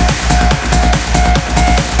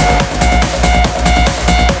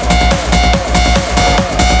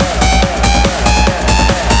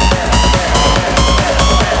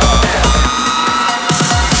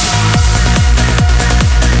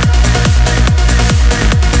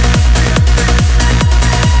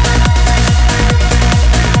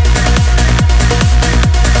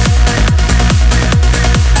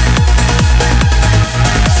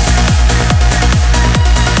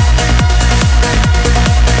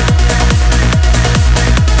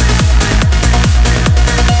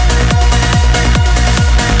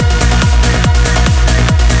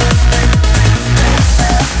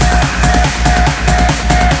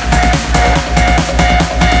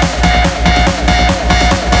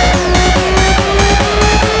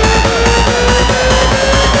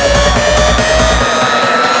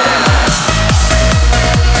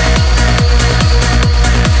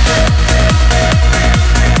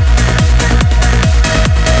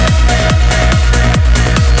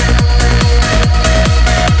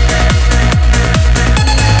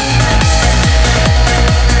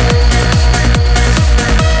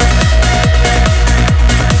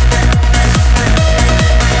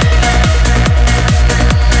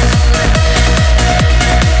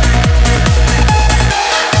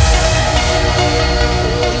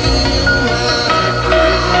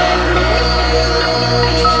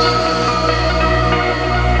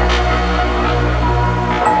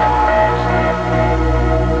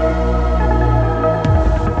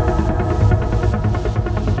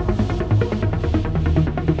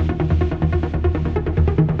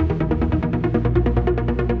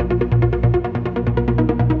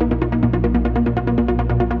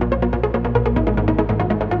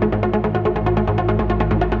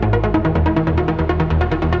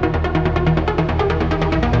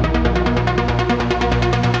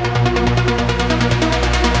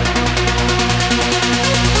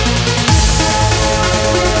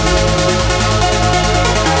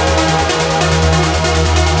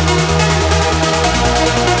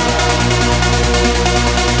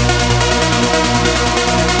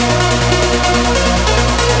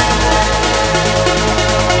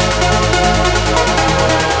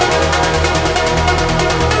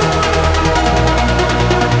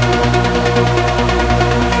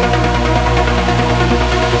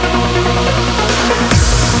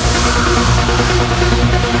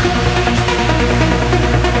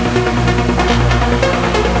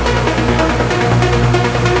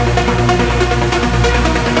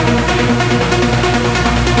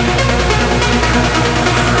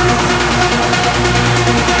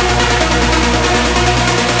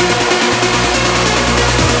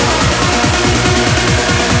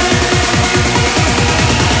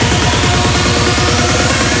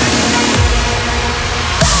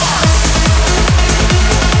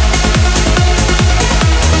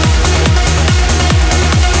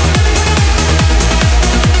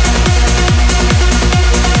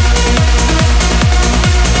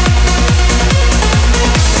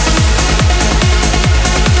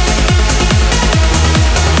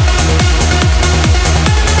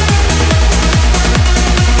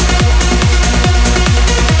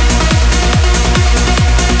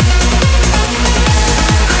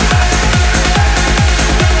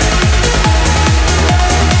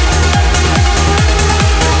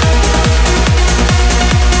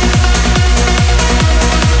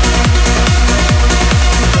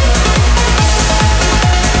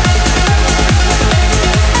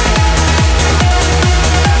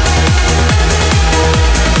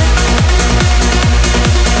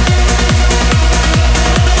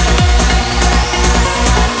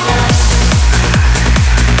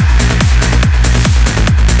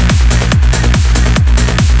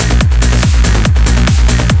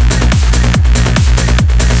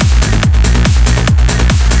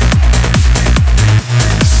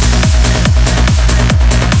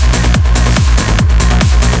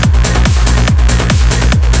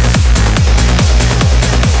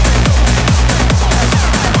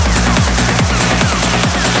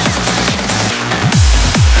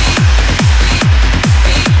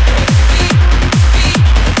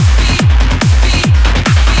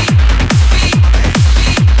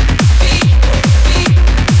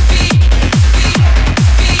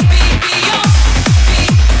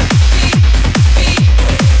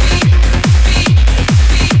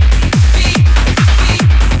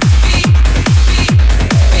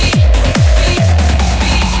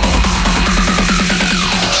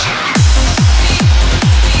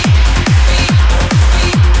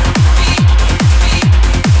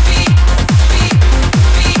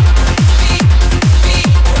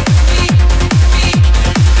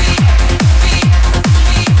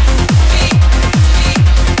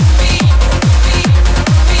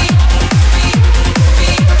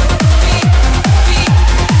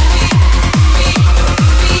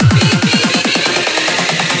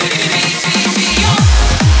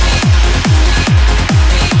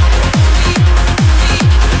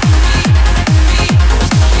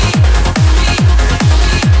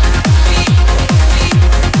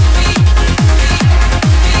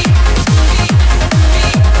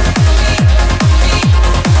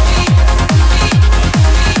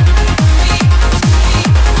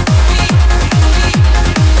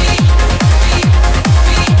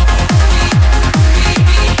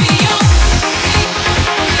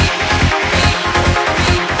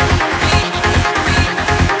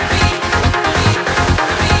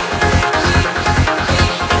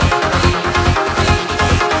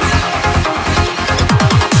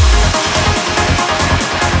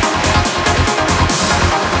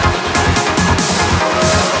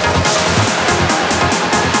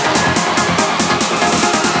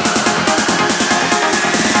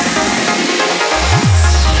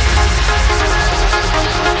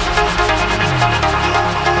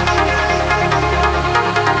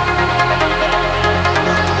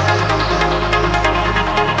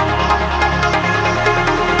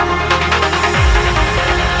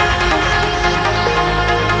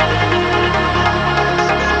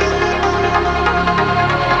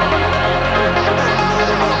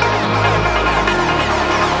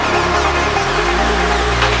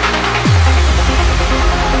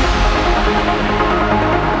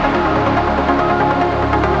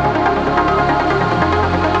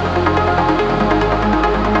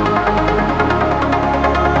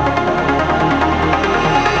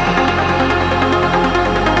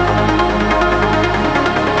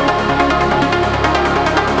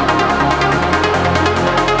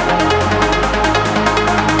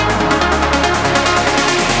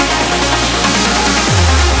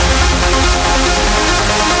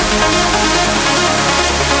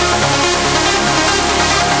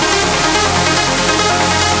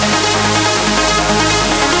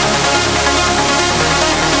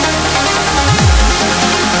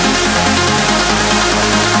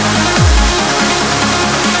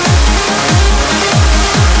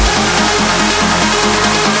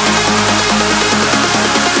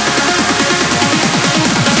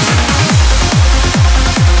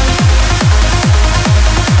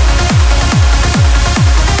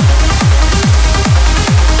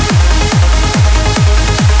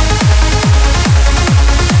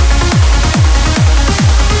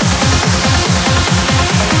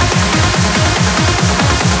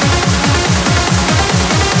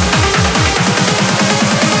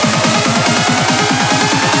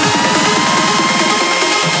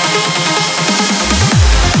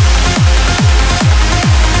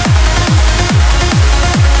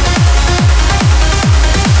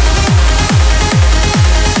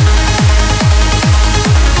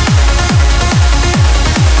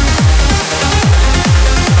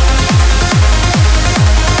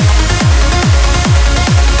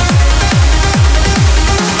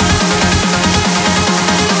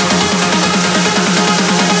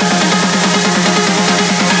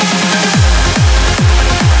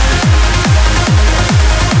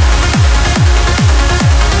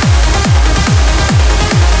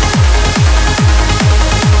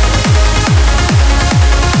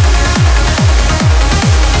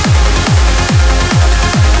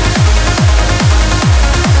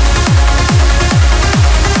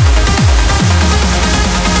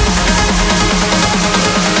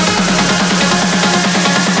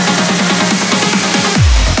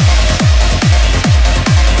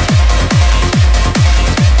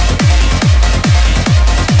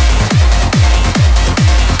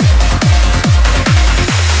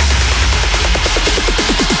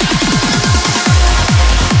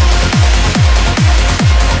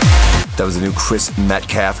 That was the new Chris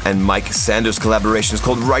Metcalf and Mike Sanders collaboration. It's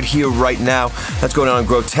called Right Here, Right Now. That's going on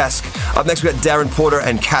Grotesque. Up next, we got Darren Porter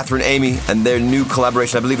and Catherine Amy and their new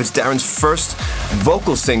collaboration. I believe it's Darren's first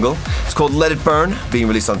vocal single. It's called Let It Burn, being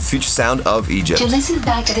released on Future Sound of Egypt. To listen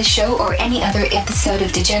back to the show or any other episode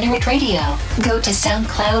of Degenerate Radio, go to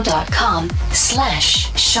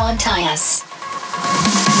soundcloud.com/Sean Tyas.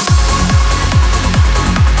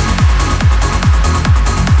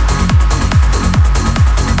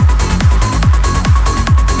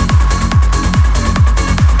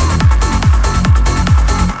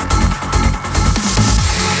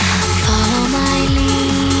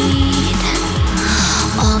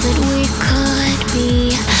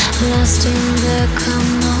 Lost in the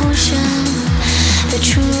commotion, the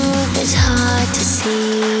truth is hard to see.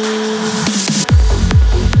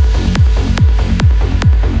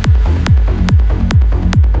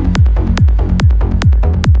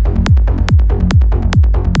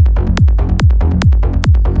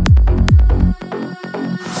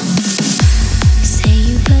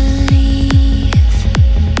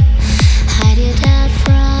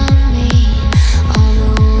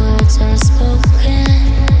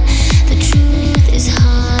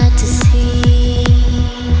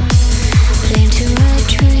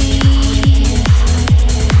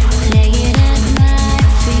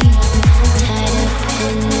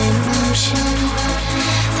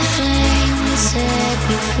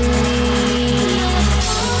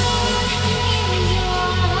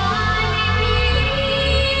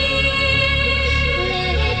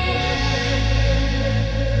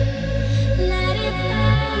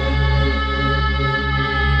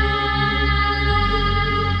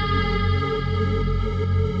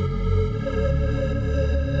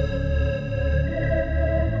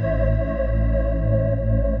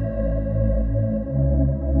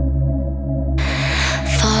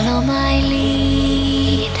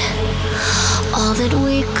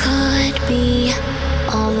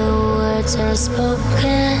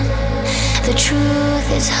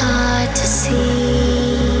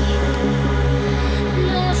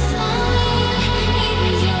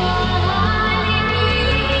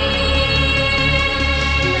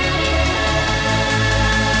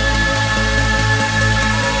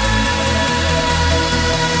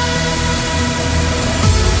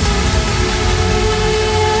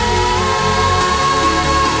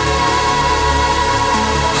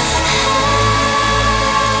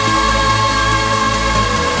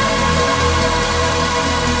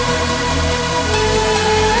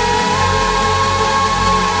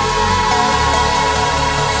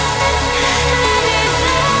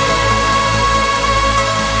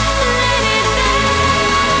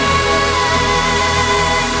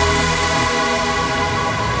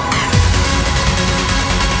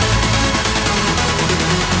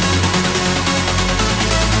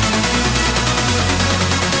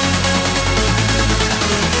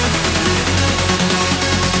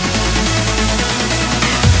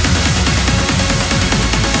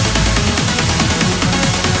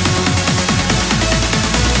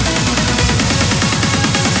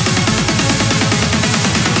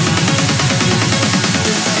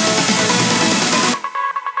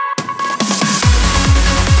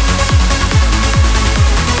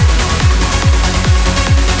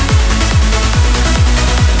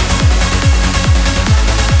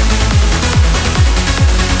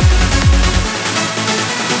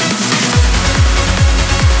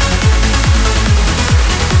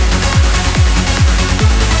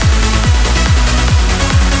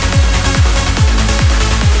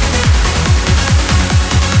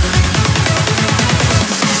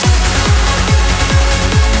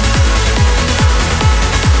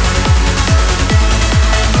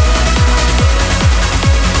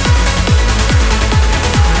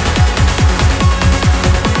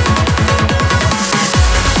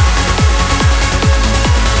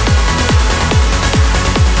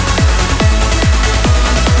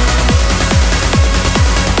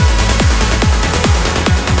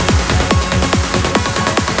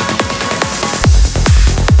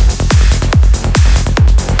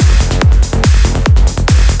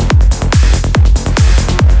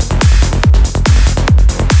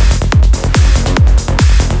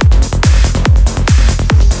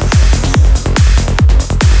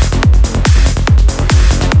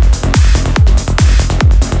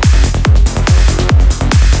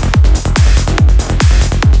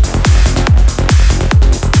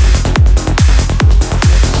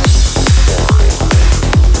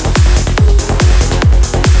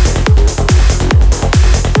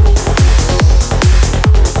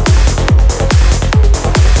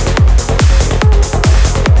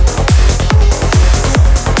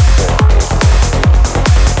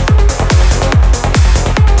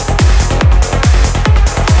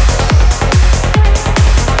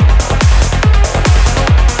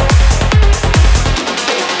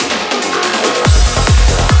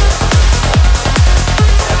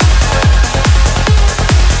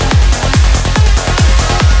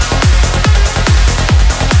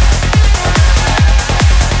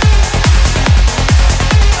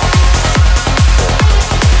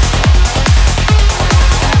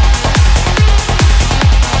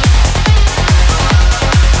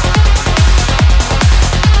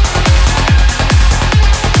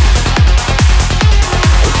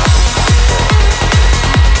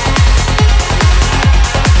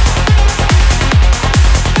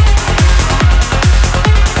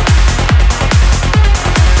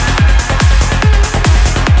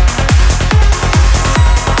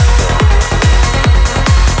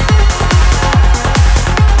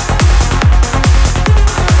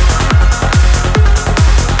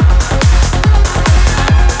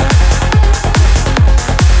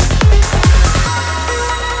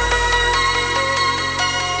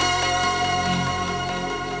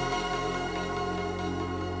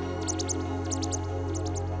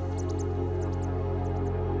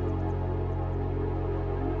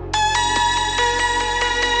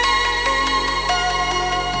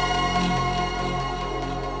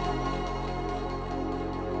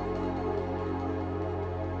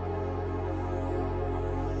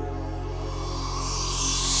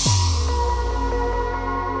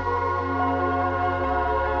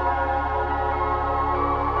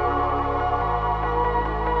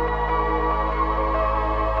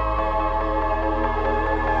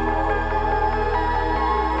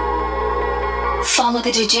 Follow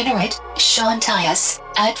the Degenerate, Sean Tyas,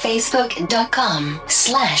 at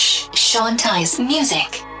facebook.com/Sean Tyas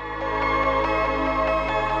Music.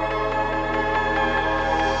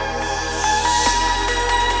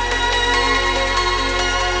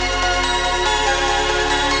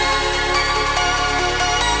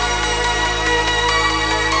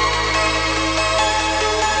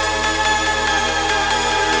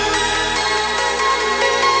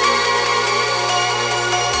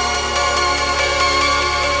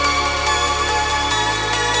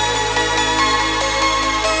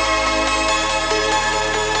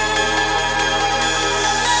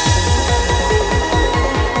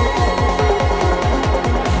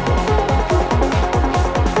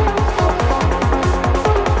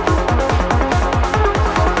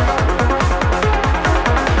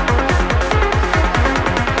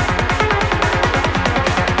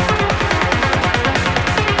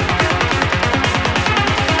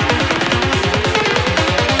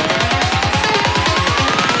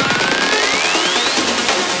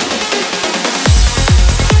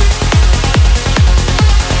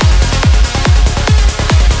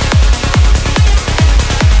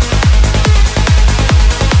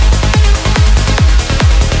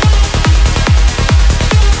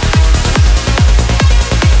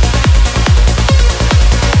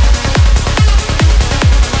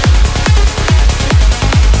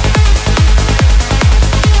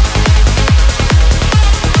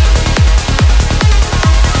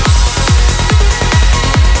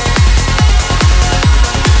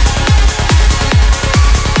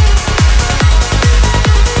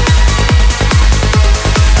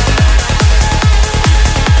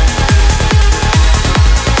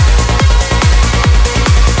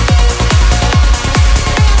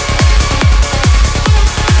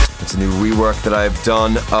 That I've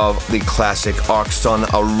done of the classic Arcson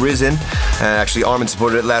Arisen, and actually Armin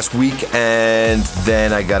supported it last week, and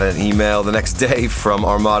then I got an email the next day from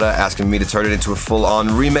Armada asking me to turn it into a full-on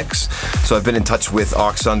remix. So I've been in touch with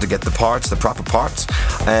Arcson to get the proper parts,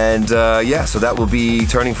 and so that will be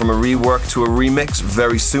turning from a rework to a remix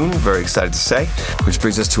very soon. Very excited to say. Which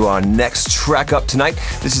brings us to our next track up tonight.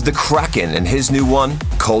 This is the Kraken and his new one,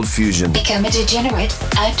 Cold Fusion. Become a degenerate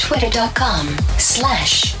at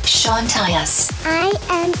twitter.com/Sean Tyas. I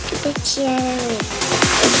am Degenerate.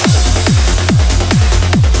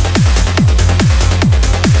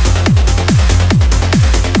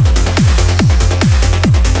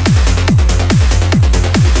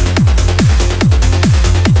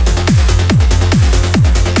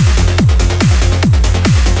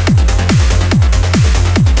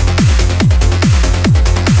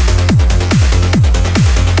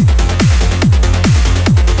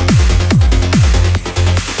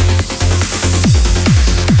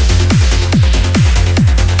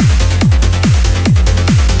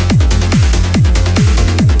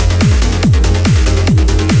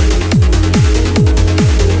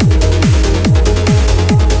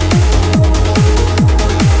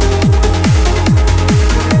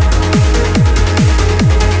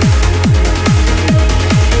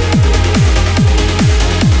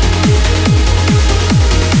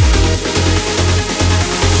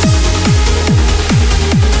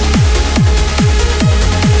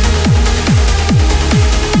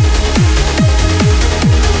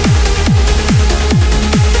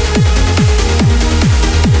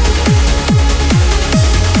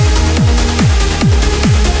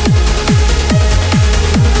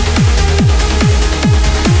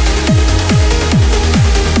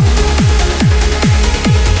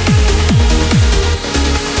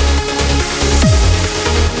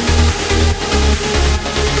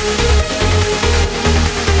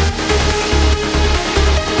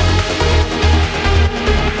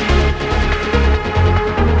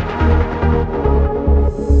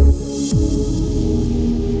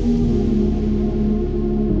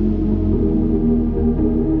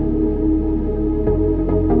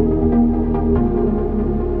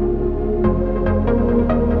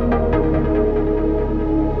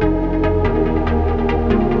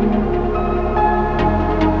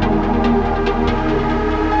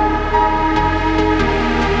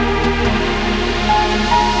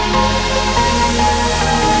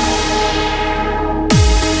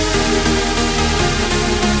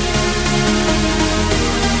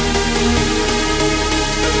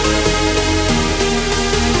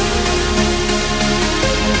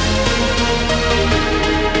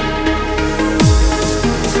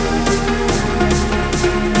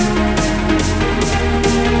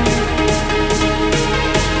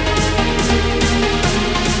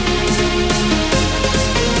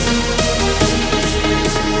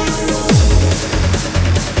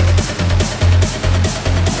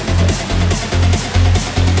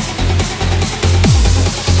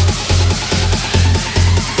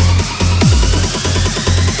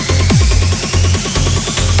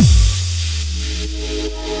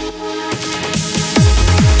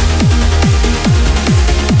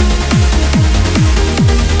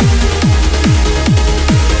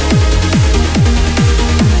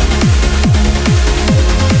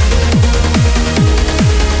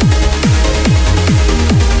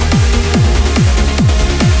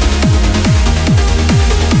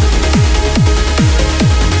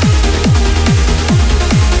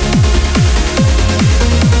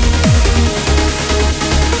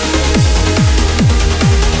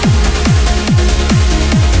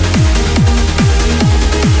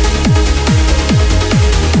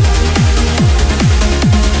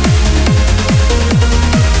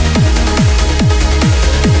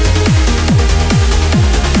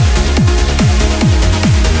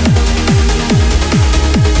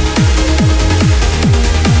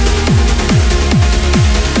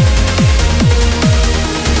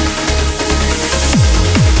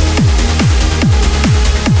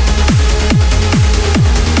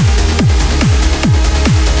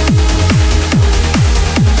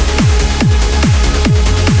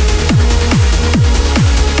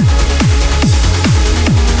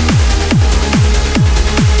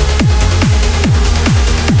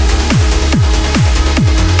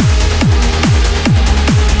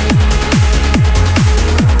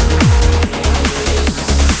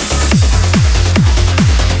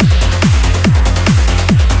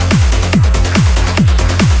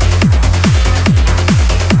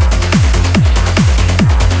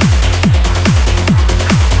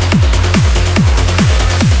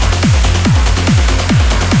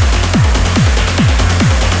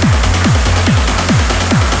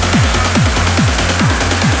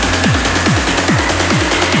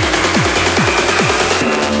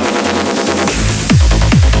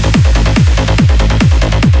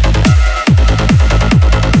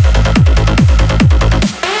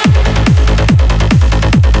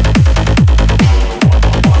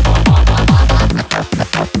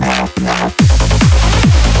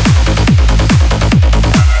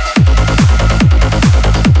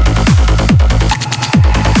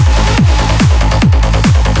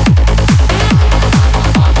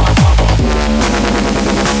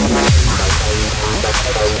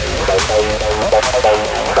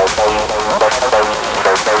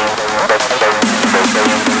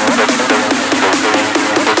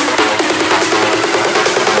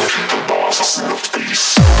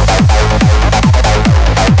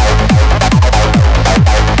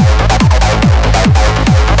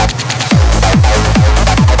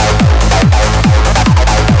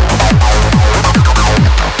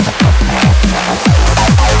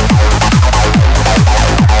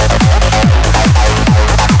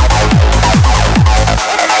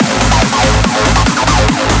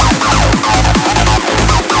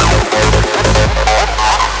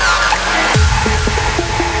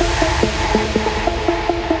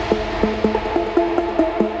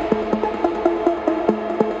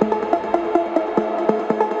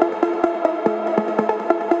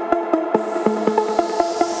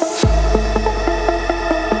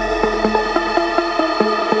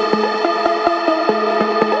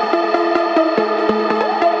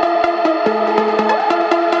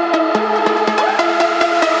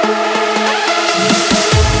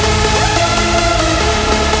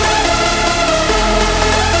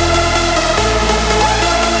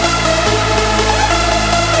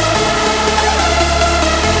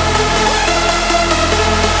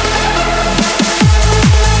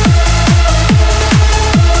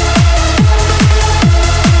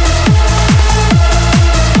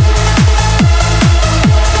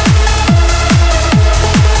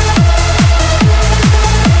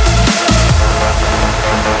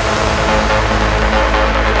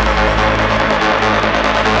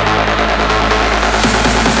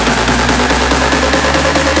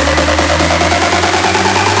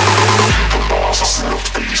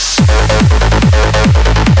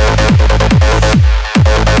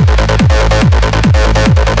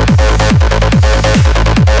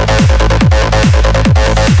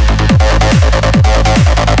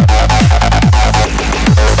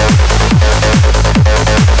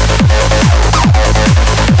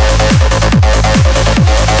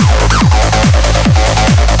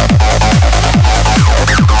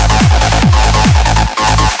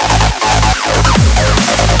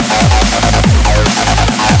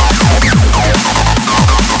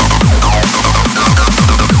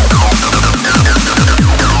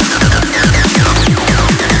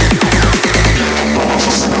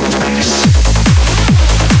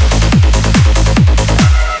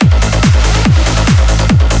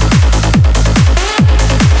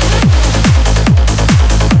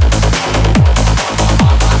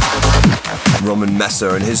 Roman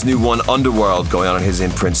Messer, and his new one, Underworld, going on in his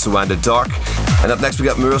imprint, Suanda Dark. And up next we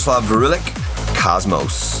got Miroslav Verilik,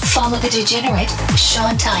 Cosmos. Follow the Degenerate,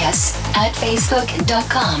 Sean Tyas, at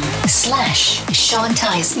facebook.com/Sean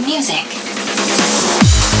Tyas Music.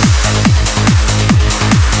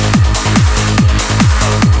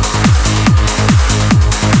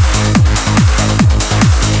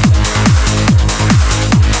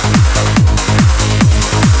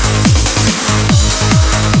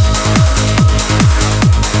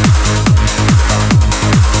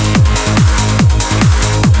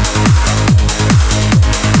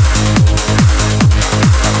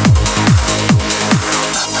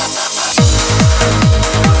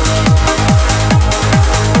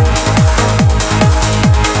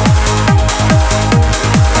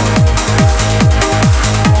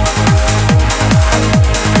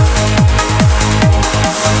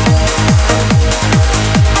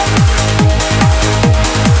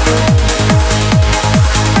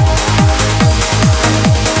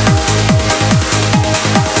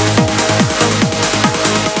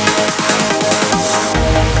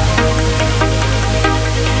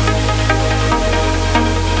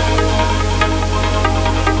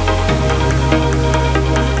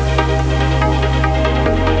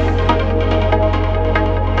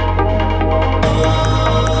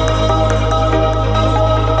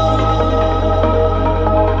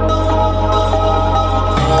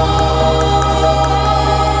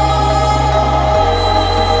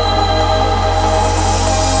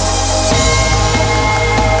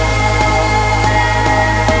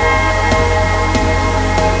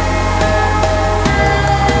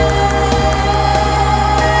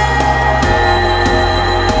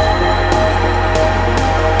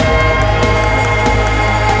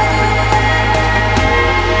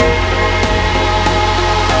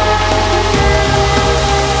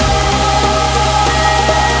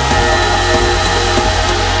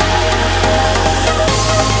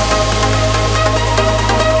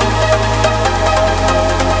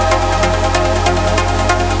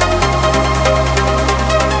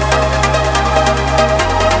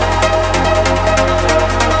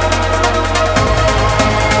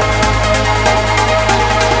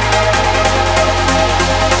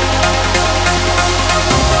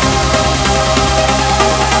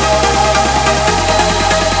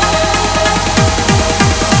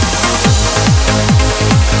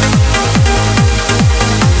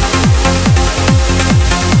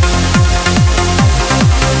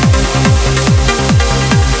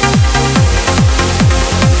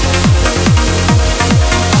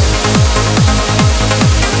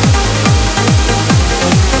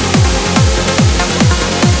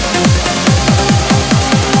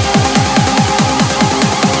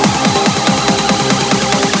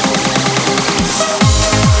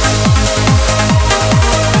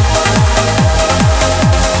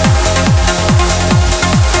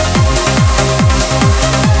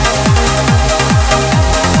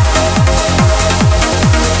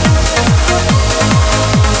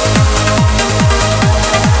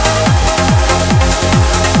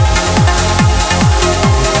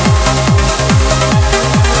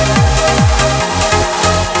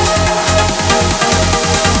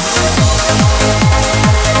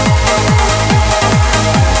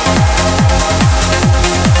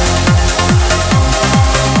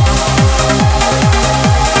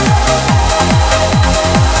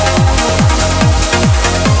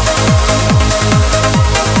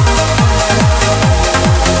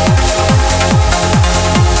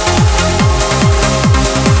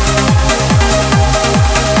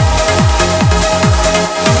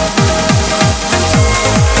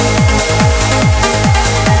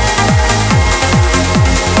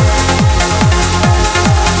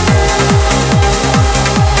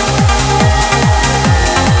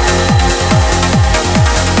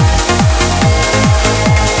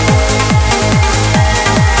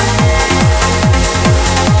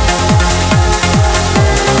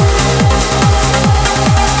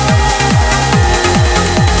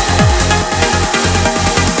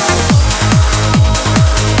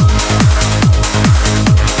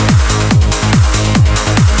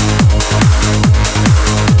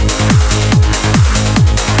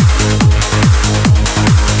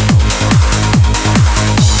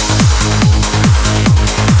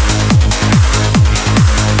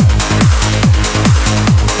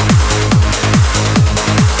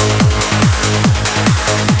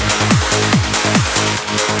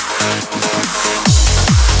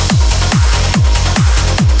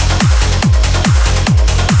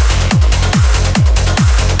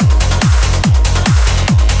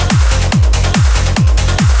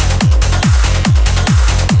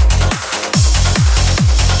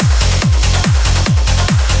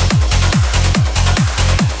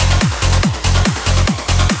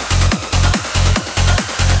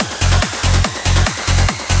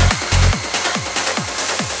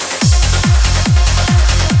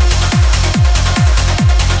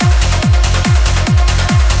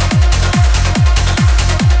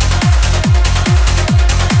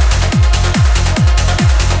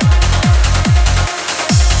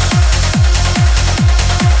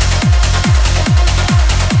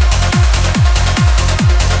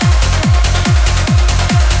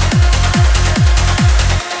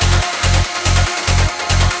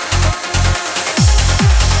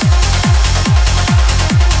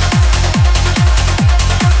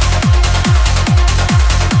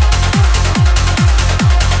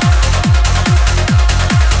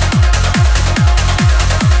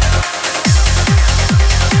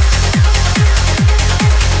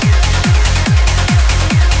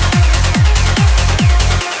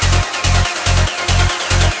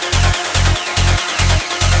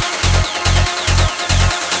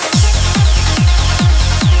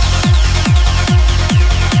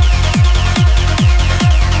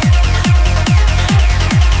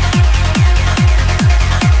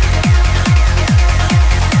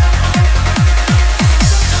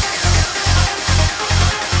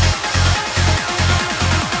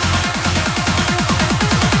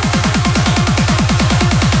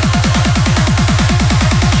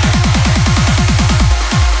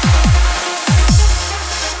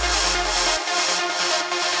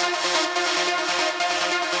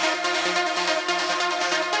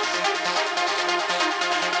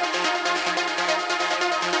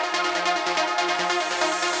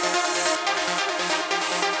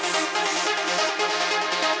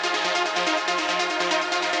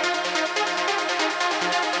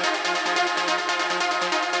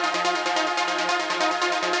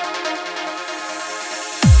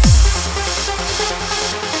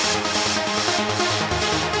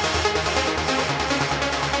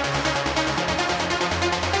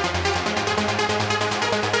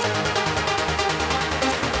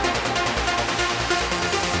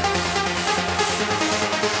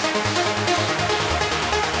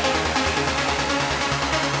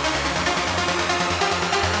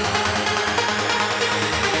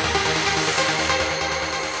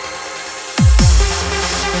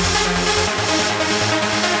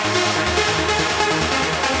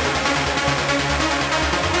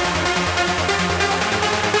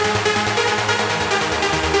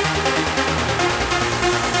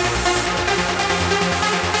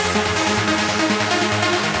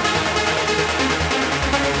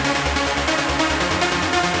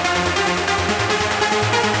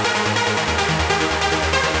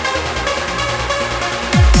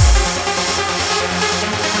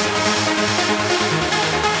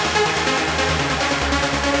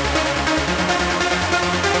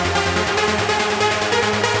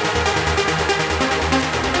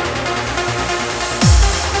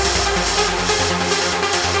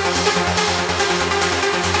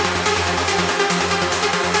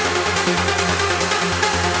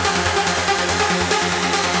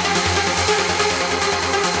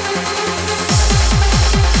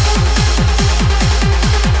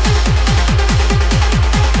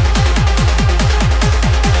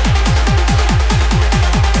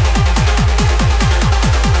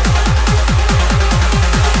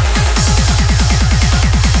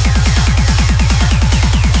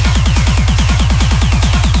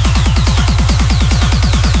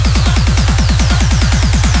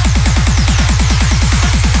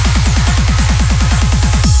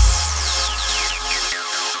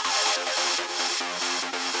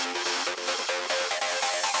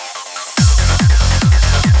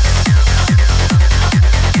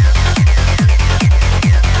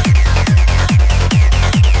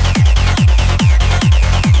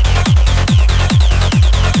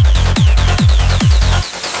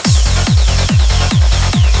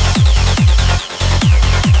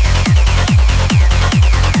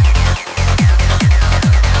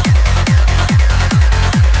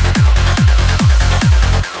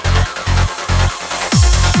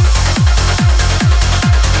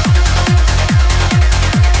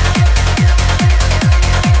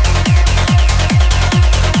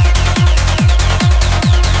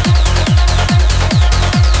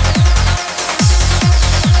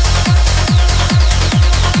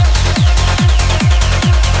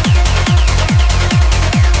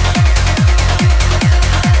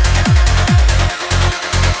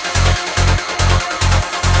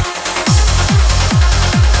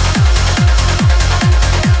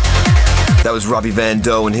 That was Robbie Van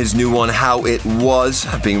Doe and his new one, How It Was,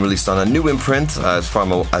 being released on a new imprint, as far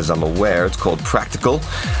as I'm aware. It's called Practical.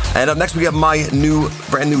 And up next we got my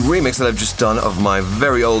brand new remix that I've just done of my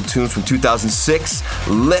very old tune from 2006,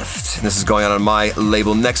 Lift. And this is going on my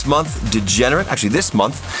label next month, Degenerate. Actually this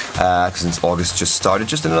month, since August just started,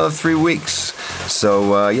 just in another 3 weeks.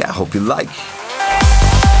 So yeah, hope you like.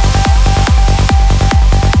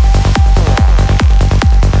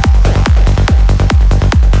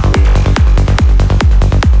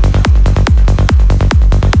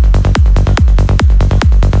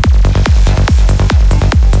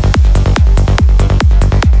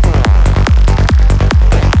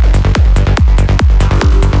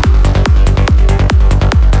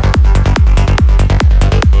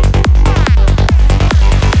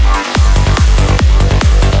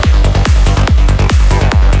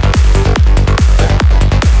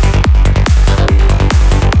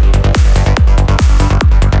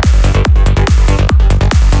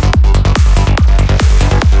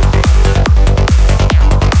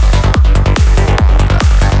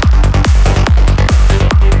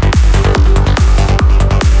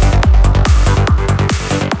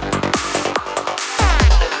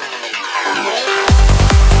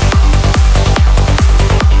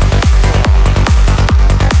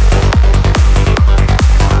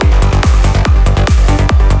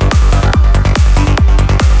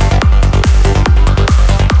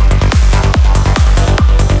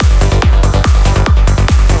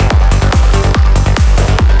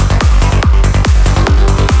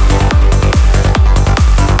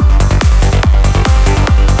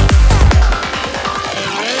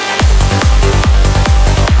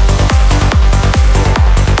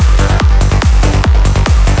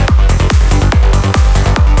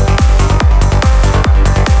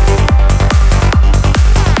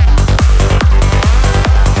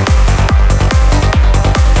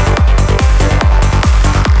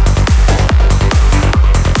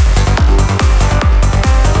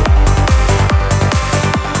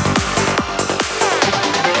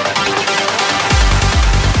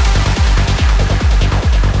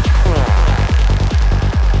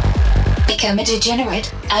 Become a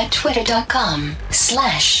degenerate at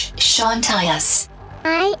twitter.com/Sean Tyas.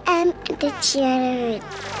 I am degenerate.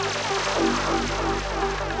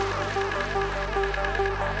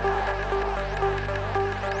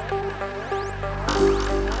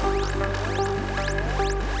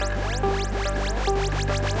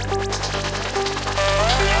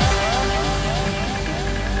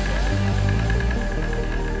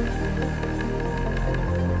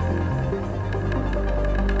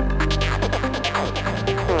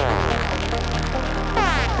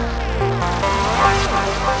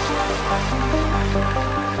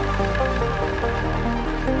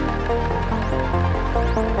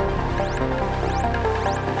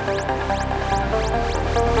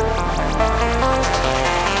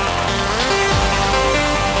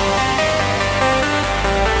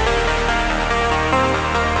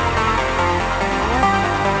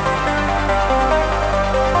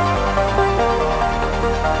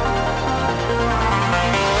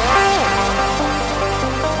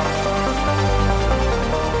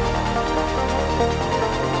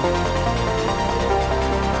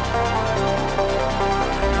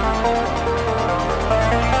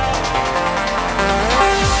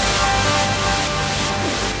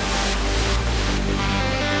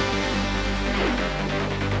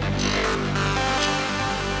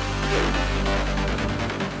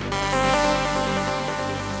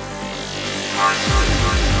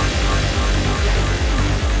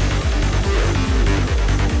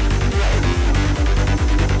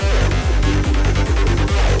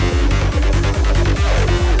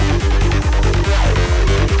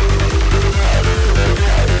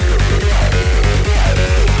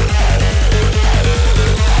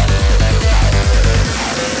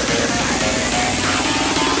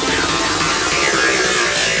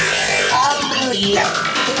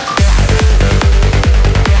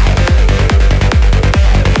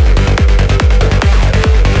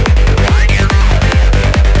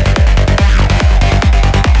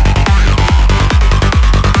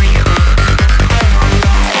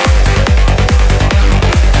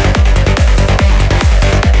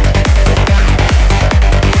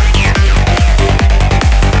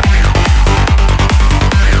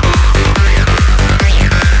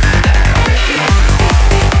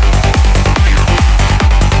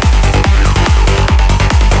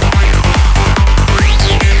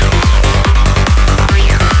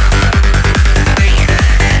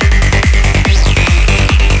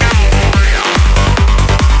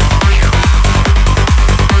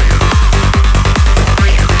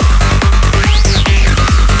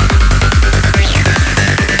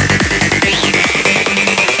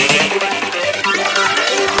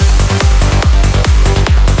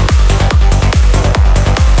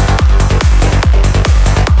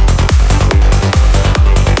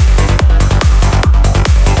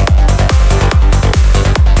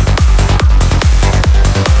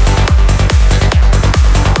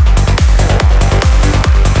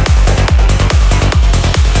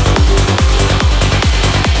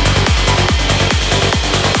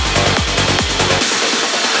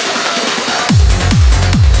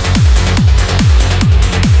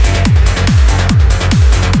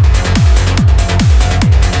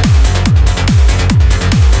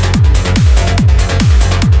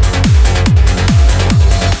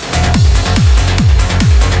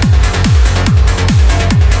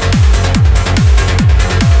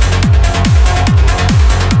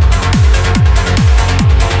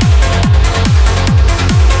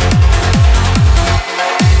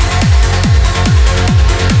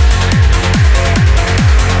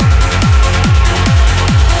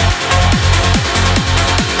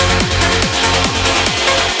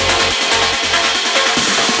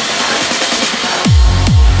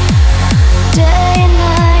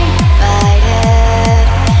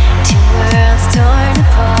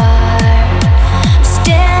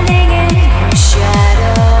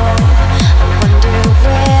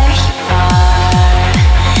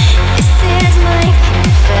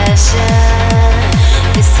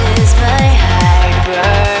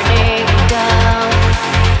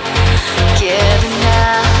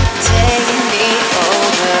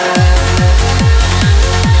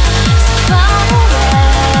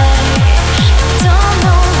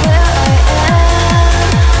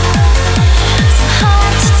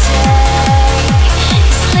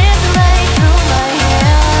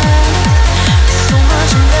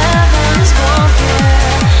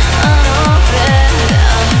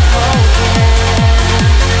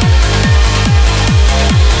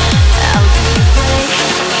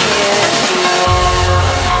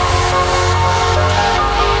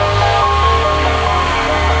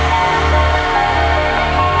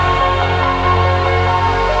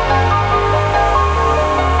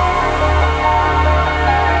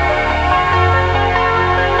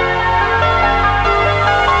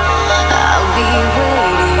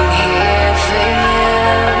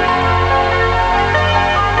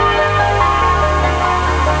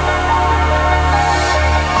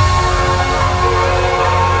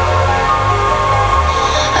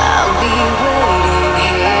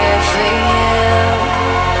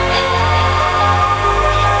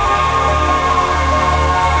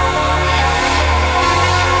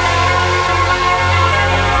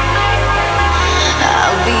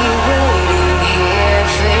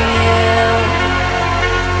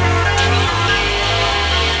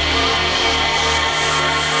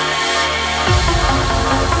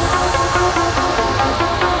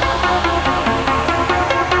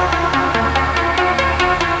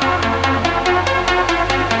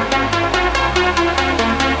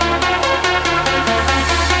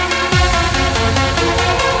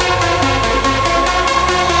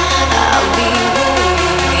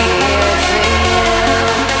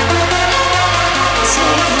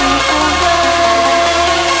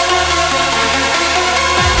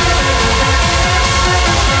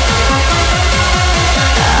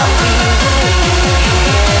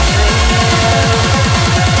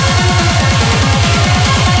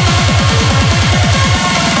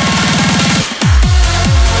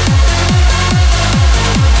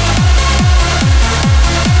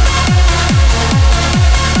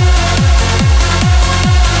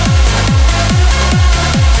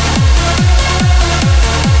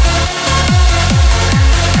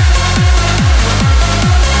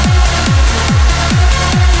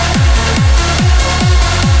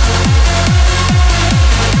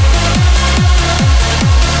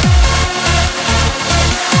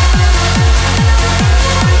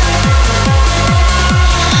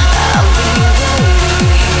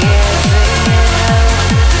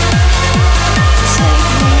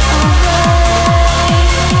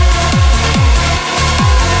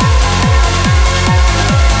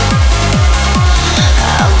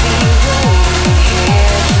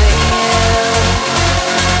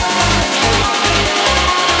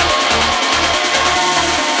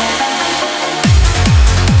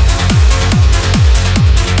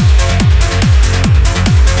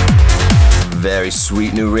 very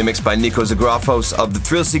sweet new remix by Nico Zagrafos of the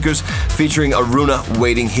Thrill Seekers, featuring Aruna,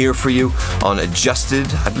 Waiting Here For You on Adjusted.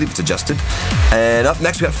 I believe it's Adjusted. And up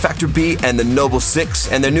next we have Factor B and the Noble Six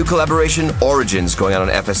and their new collaboration Origins going out on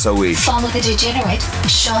FSOE. Follow the Degenerate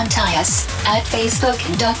Sean Tyas at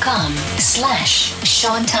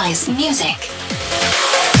facebook.com/Sean Tyas Music.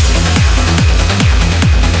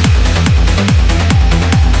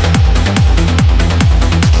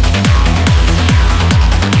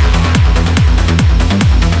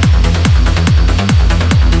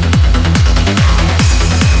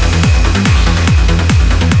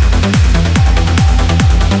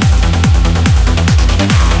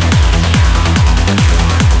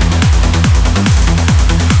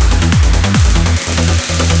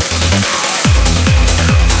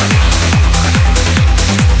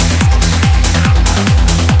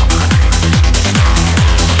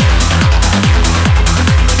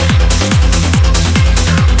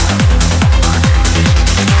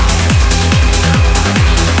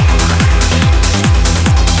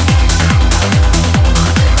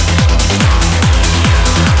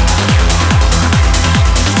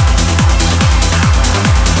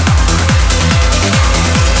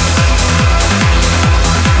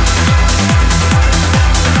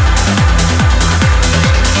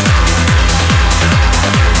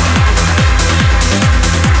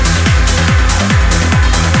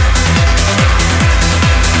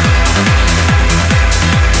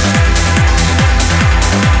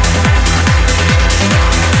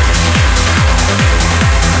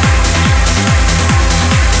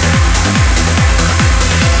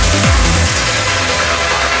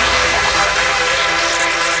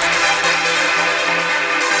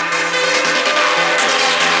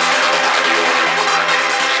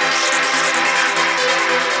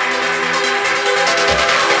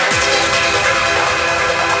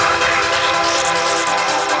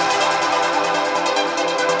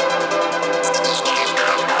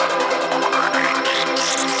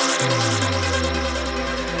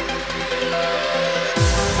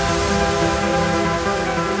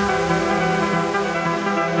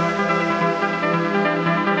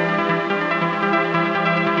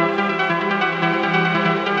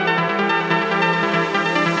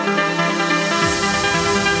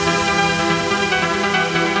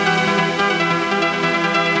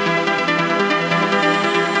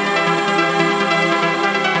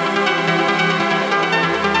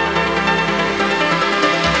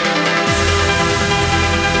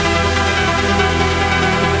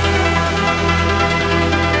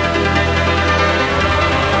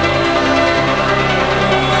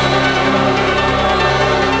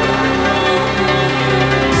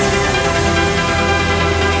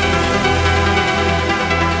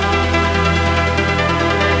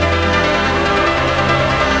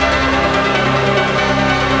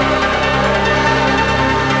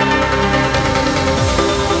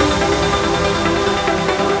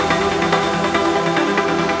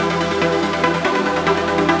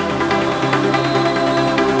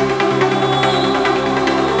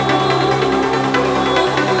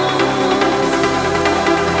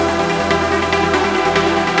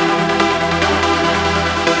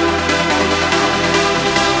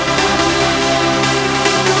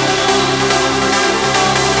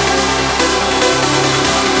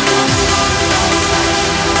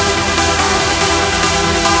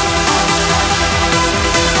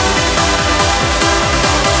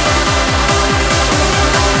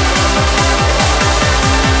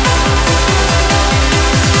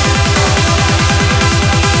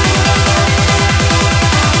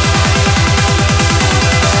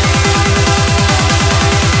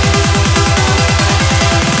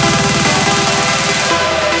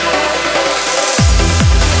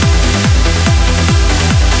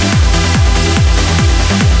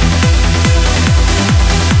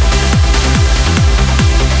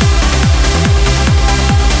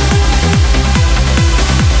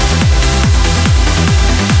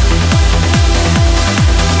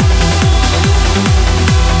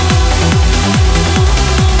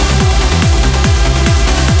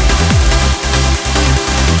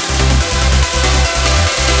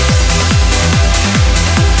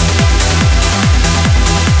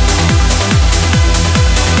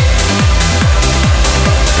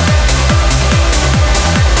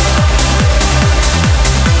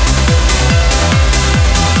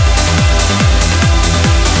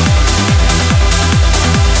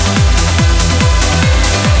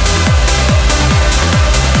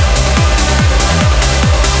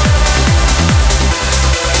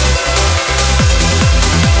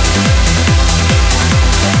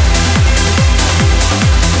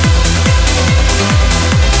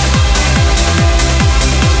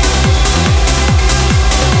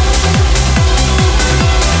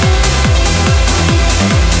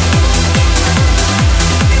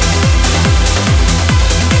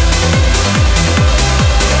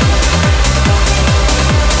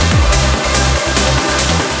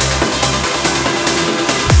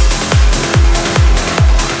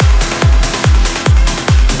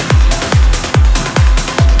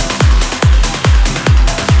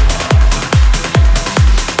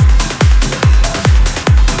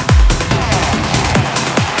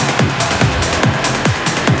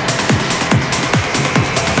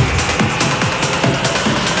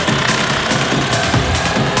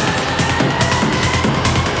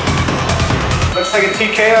 like a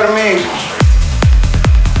TKO to me.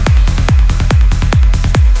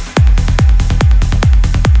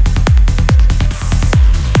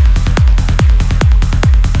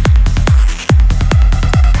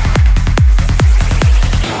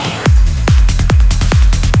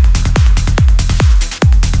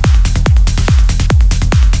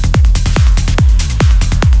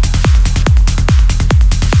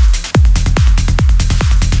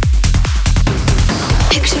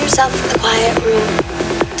 The quiet room,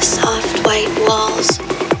 the soft white walls,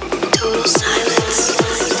 total silence.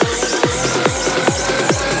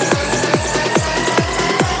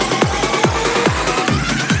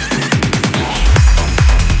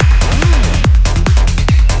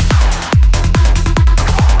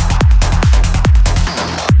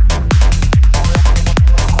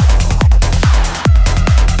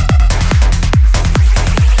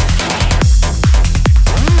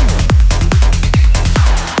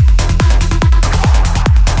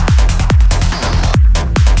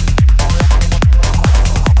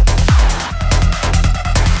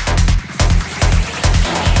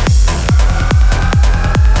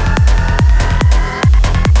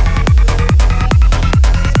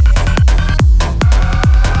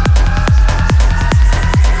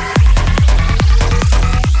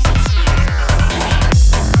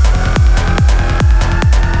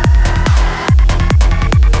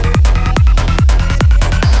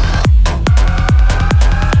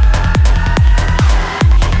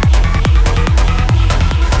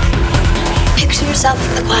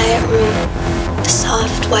 The quiet room, the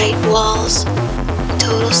soft white walls,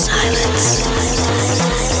 total silence.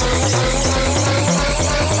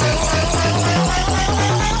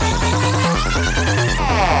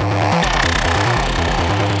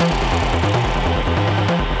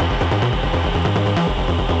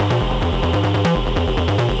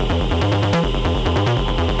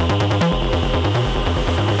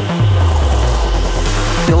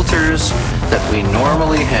 Filters that we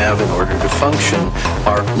normally have in order to function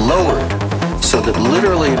are lowered so that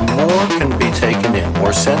literally more can be taken in,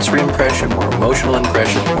 more sensory impression, more emotional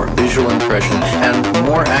impression, more visual impression, and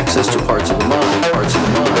more access to parts of the mind, parts of the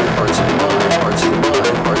mind, parts of the mind, parts of the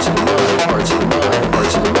mind, parts of the mind, parts of the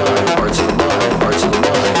mind, parts of the mind, parts of the mind, parts of the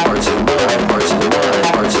mind, parts of the mind,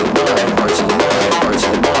 parts of the mind, parts of the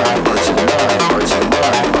mind, parts of the mind, parts of the mind, parts of the mind, parts of the mind, parts of the mind, parts of the mind, parts of the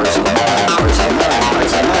mind, parts of the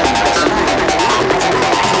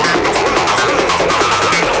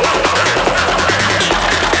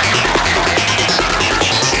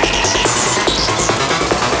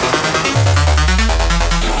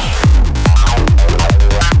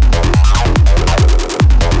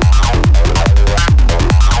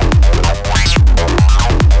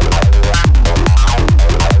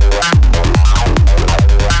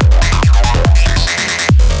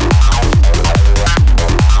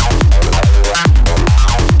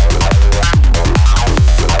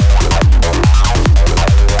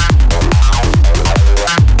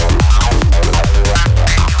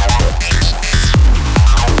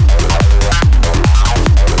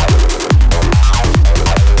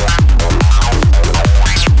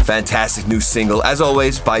Fantastic new single, as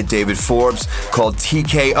always, by David Forbes, called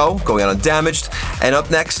TKO, going on Undamaged. And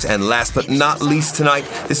up next, and last but not least tonight,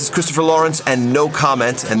 this is Christopher Lawrence and No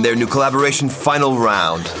Comment, and their new collaboration, Final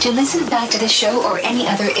Round. To listen back to the show or any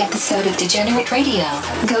other episode of Degenerate Radio,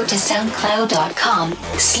 go to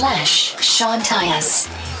soundcloud.com/Sean Tyas.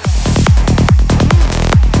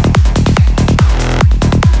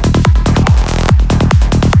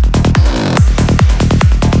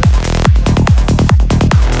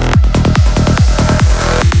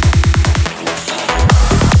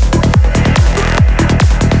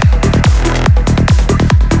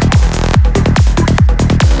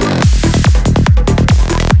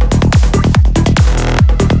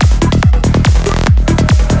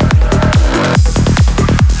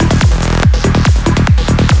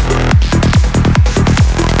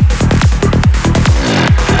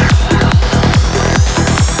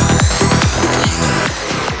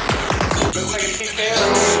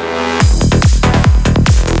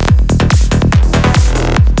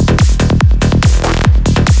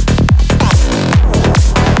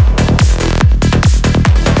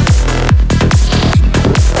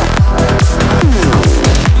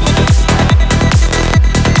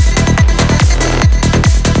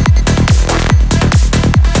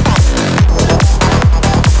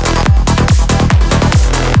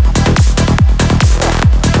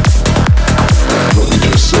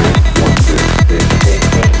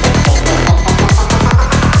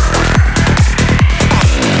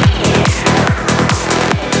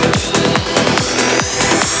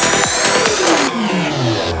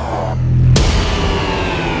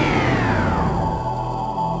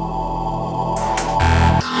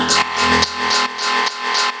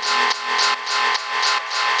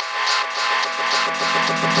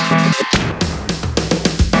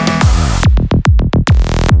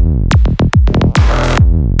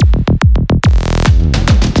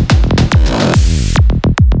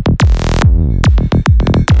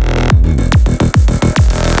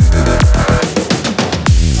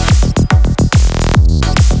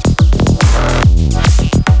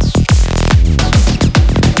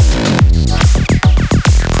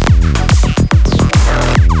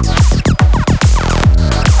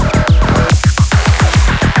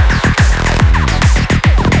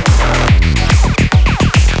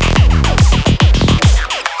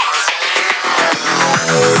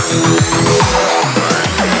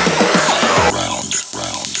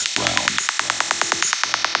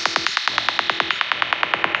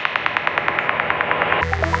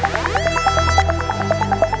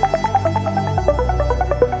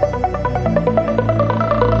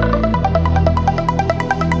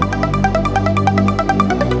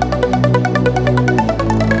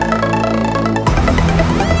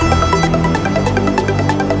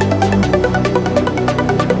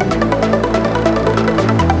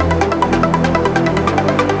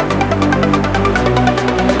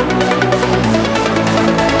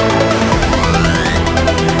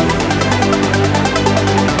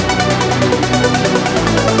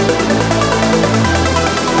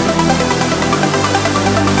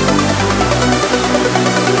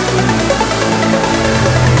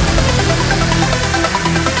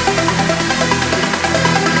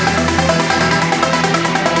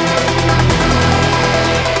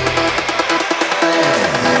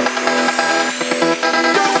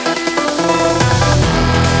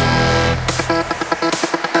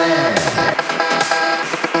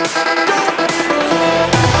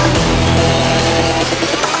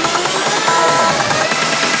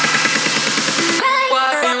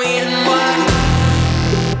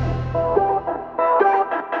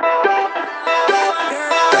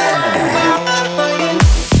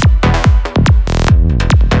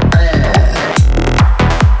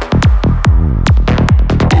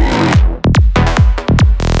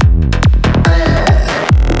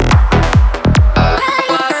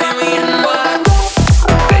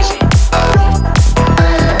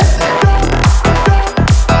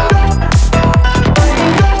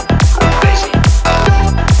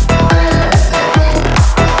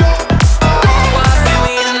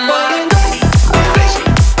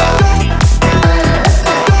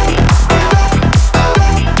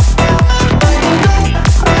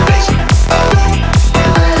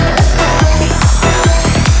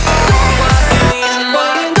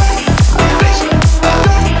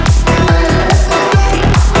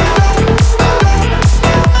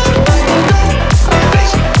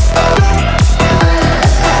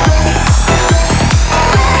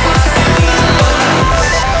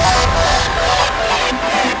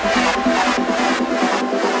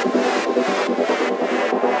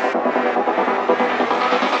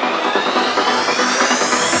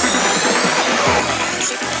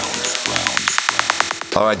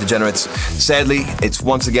 All right, Degenerates. Sadly, it's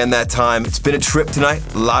once again that time. It's been a trip tonight.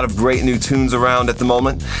 A lot of great new tunes around at the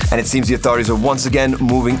moment. And it seems the authorities are once again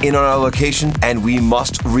moving in on our location, and we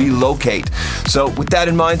must relocate. So with that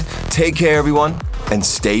in mind, take care, everyone, and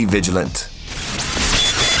stay vigilant.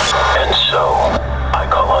 And so, I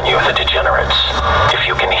call on you, the Degenerates. If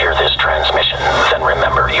you can hear this transmission, then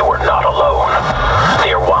remember you are not alone.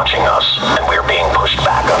 They are watching us, and we're being pushed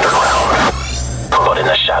back underground. But in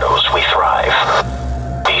the shadows, we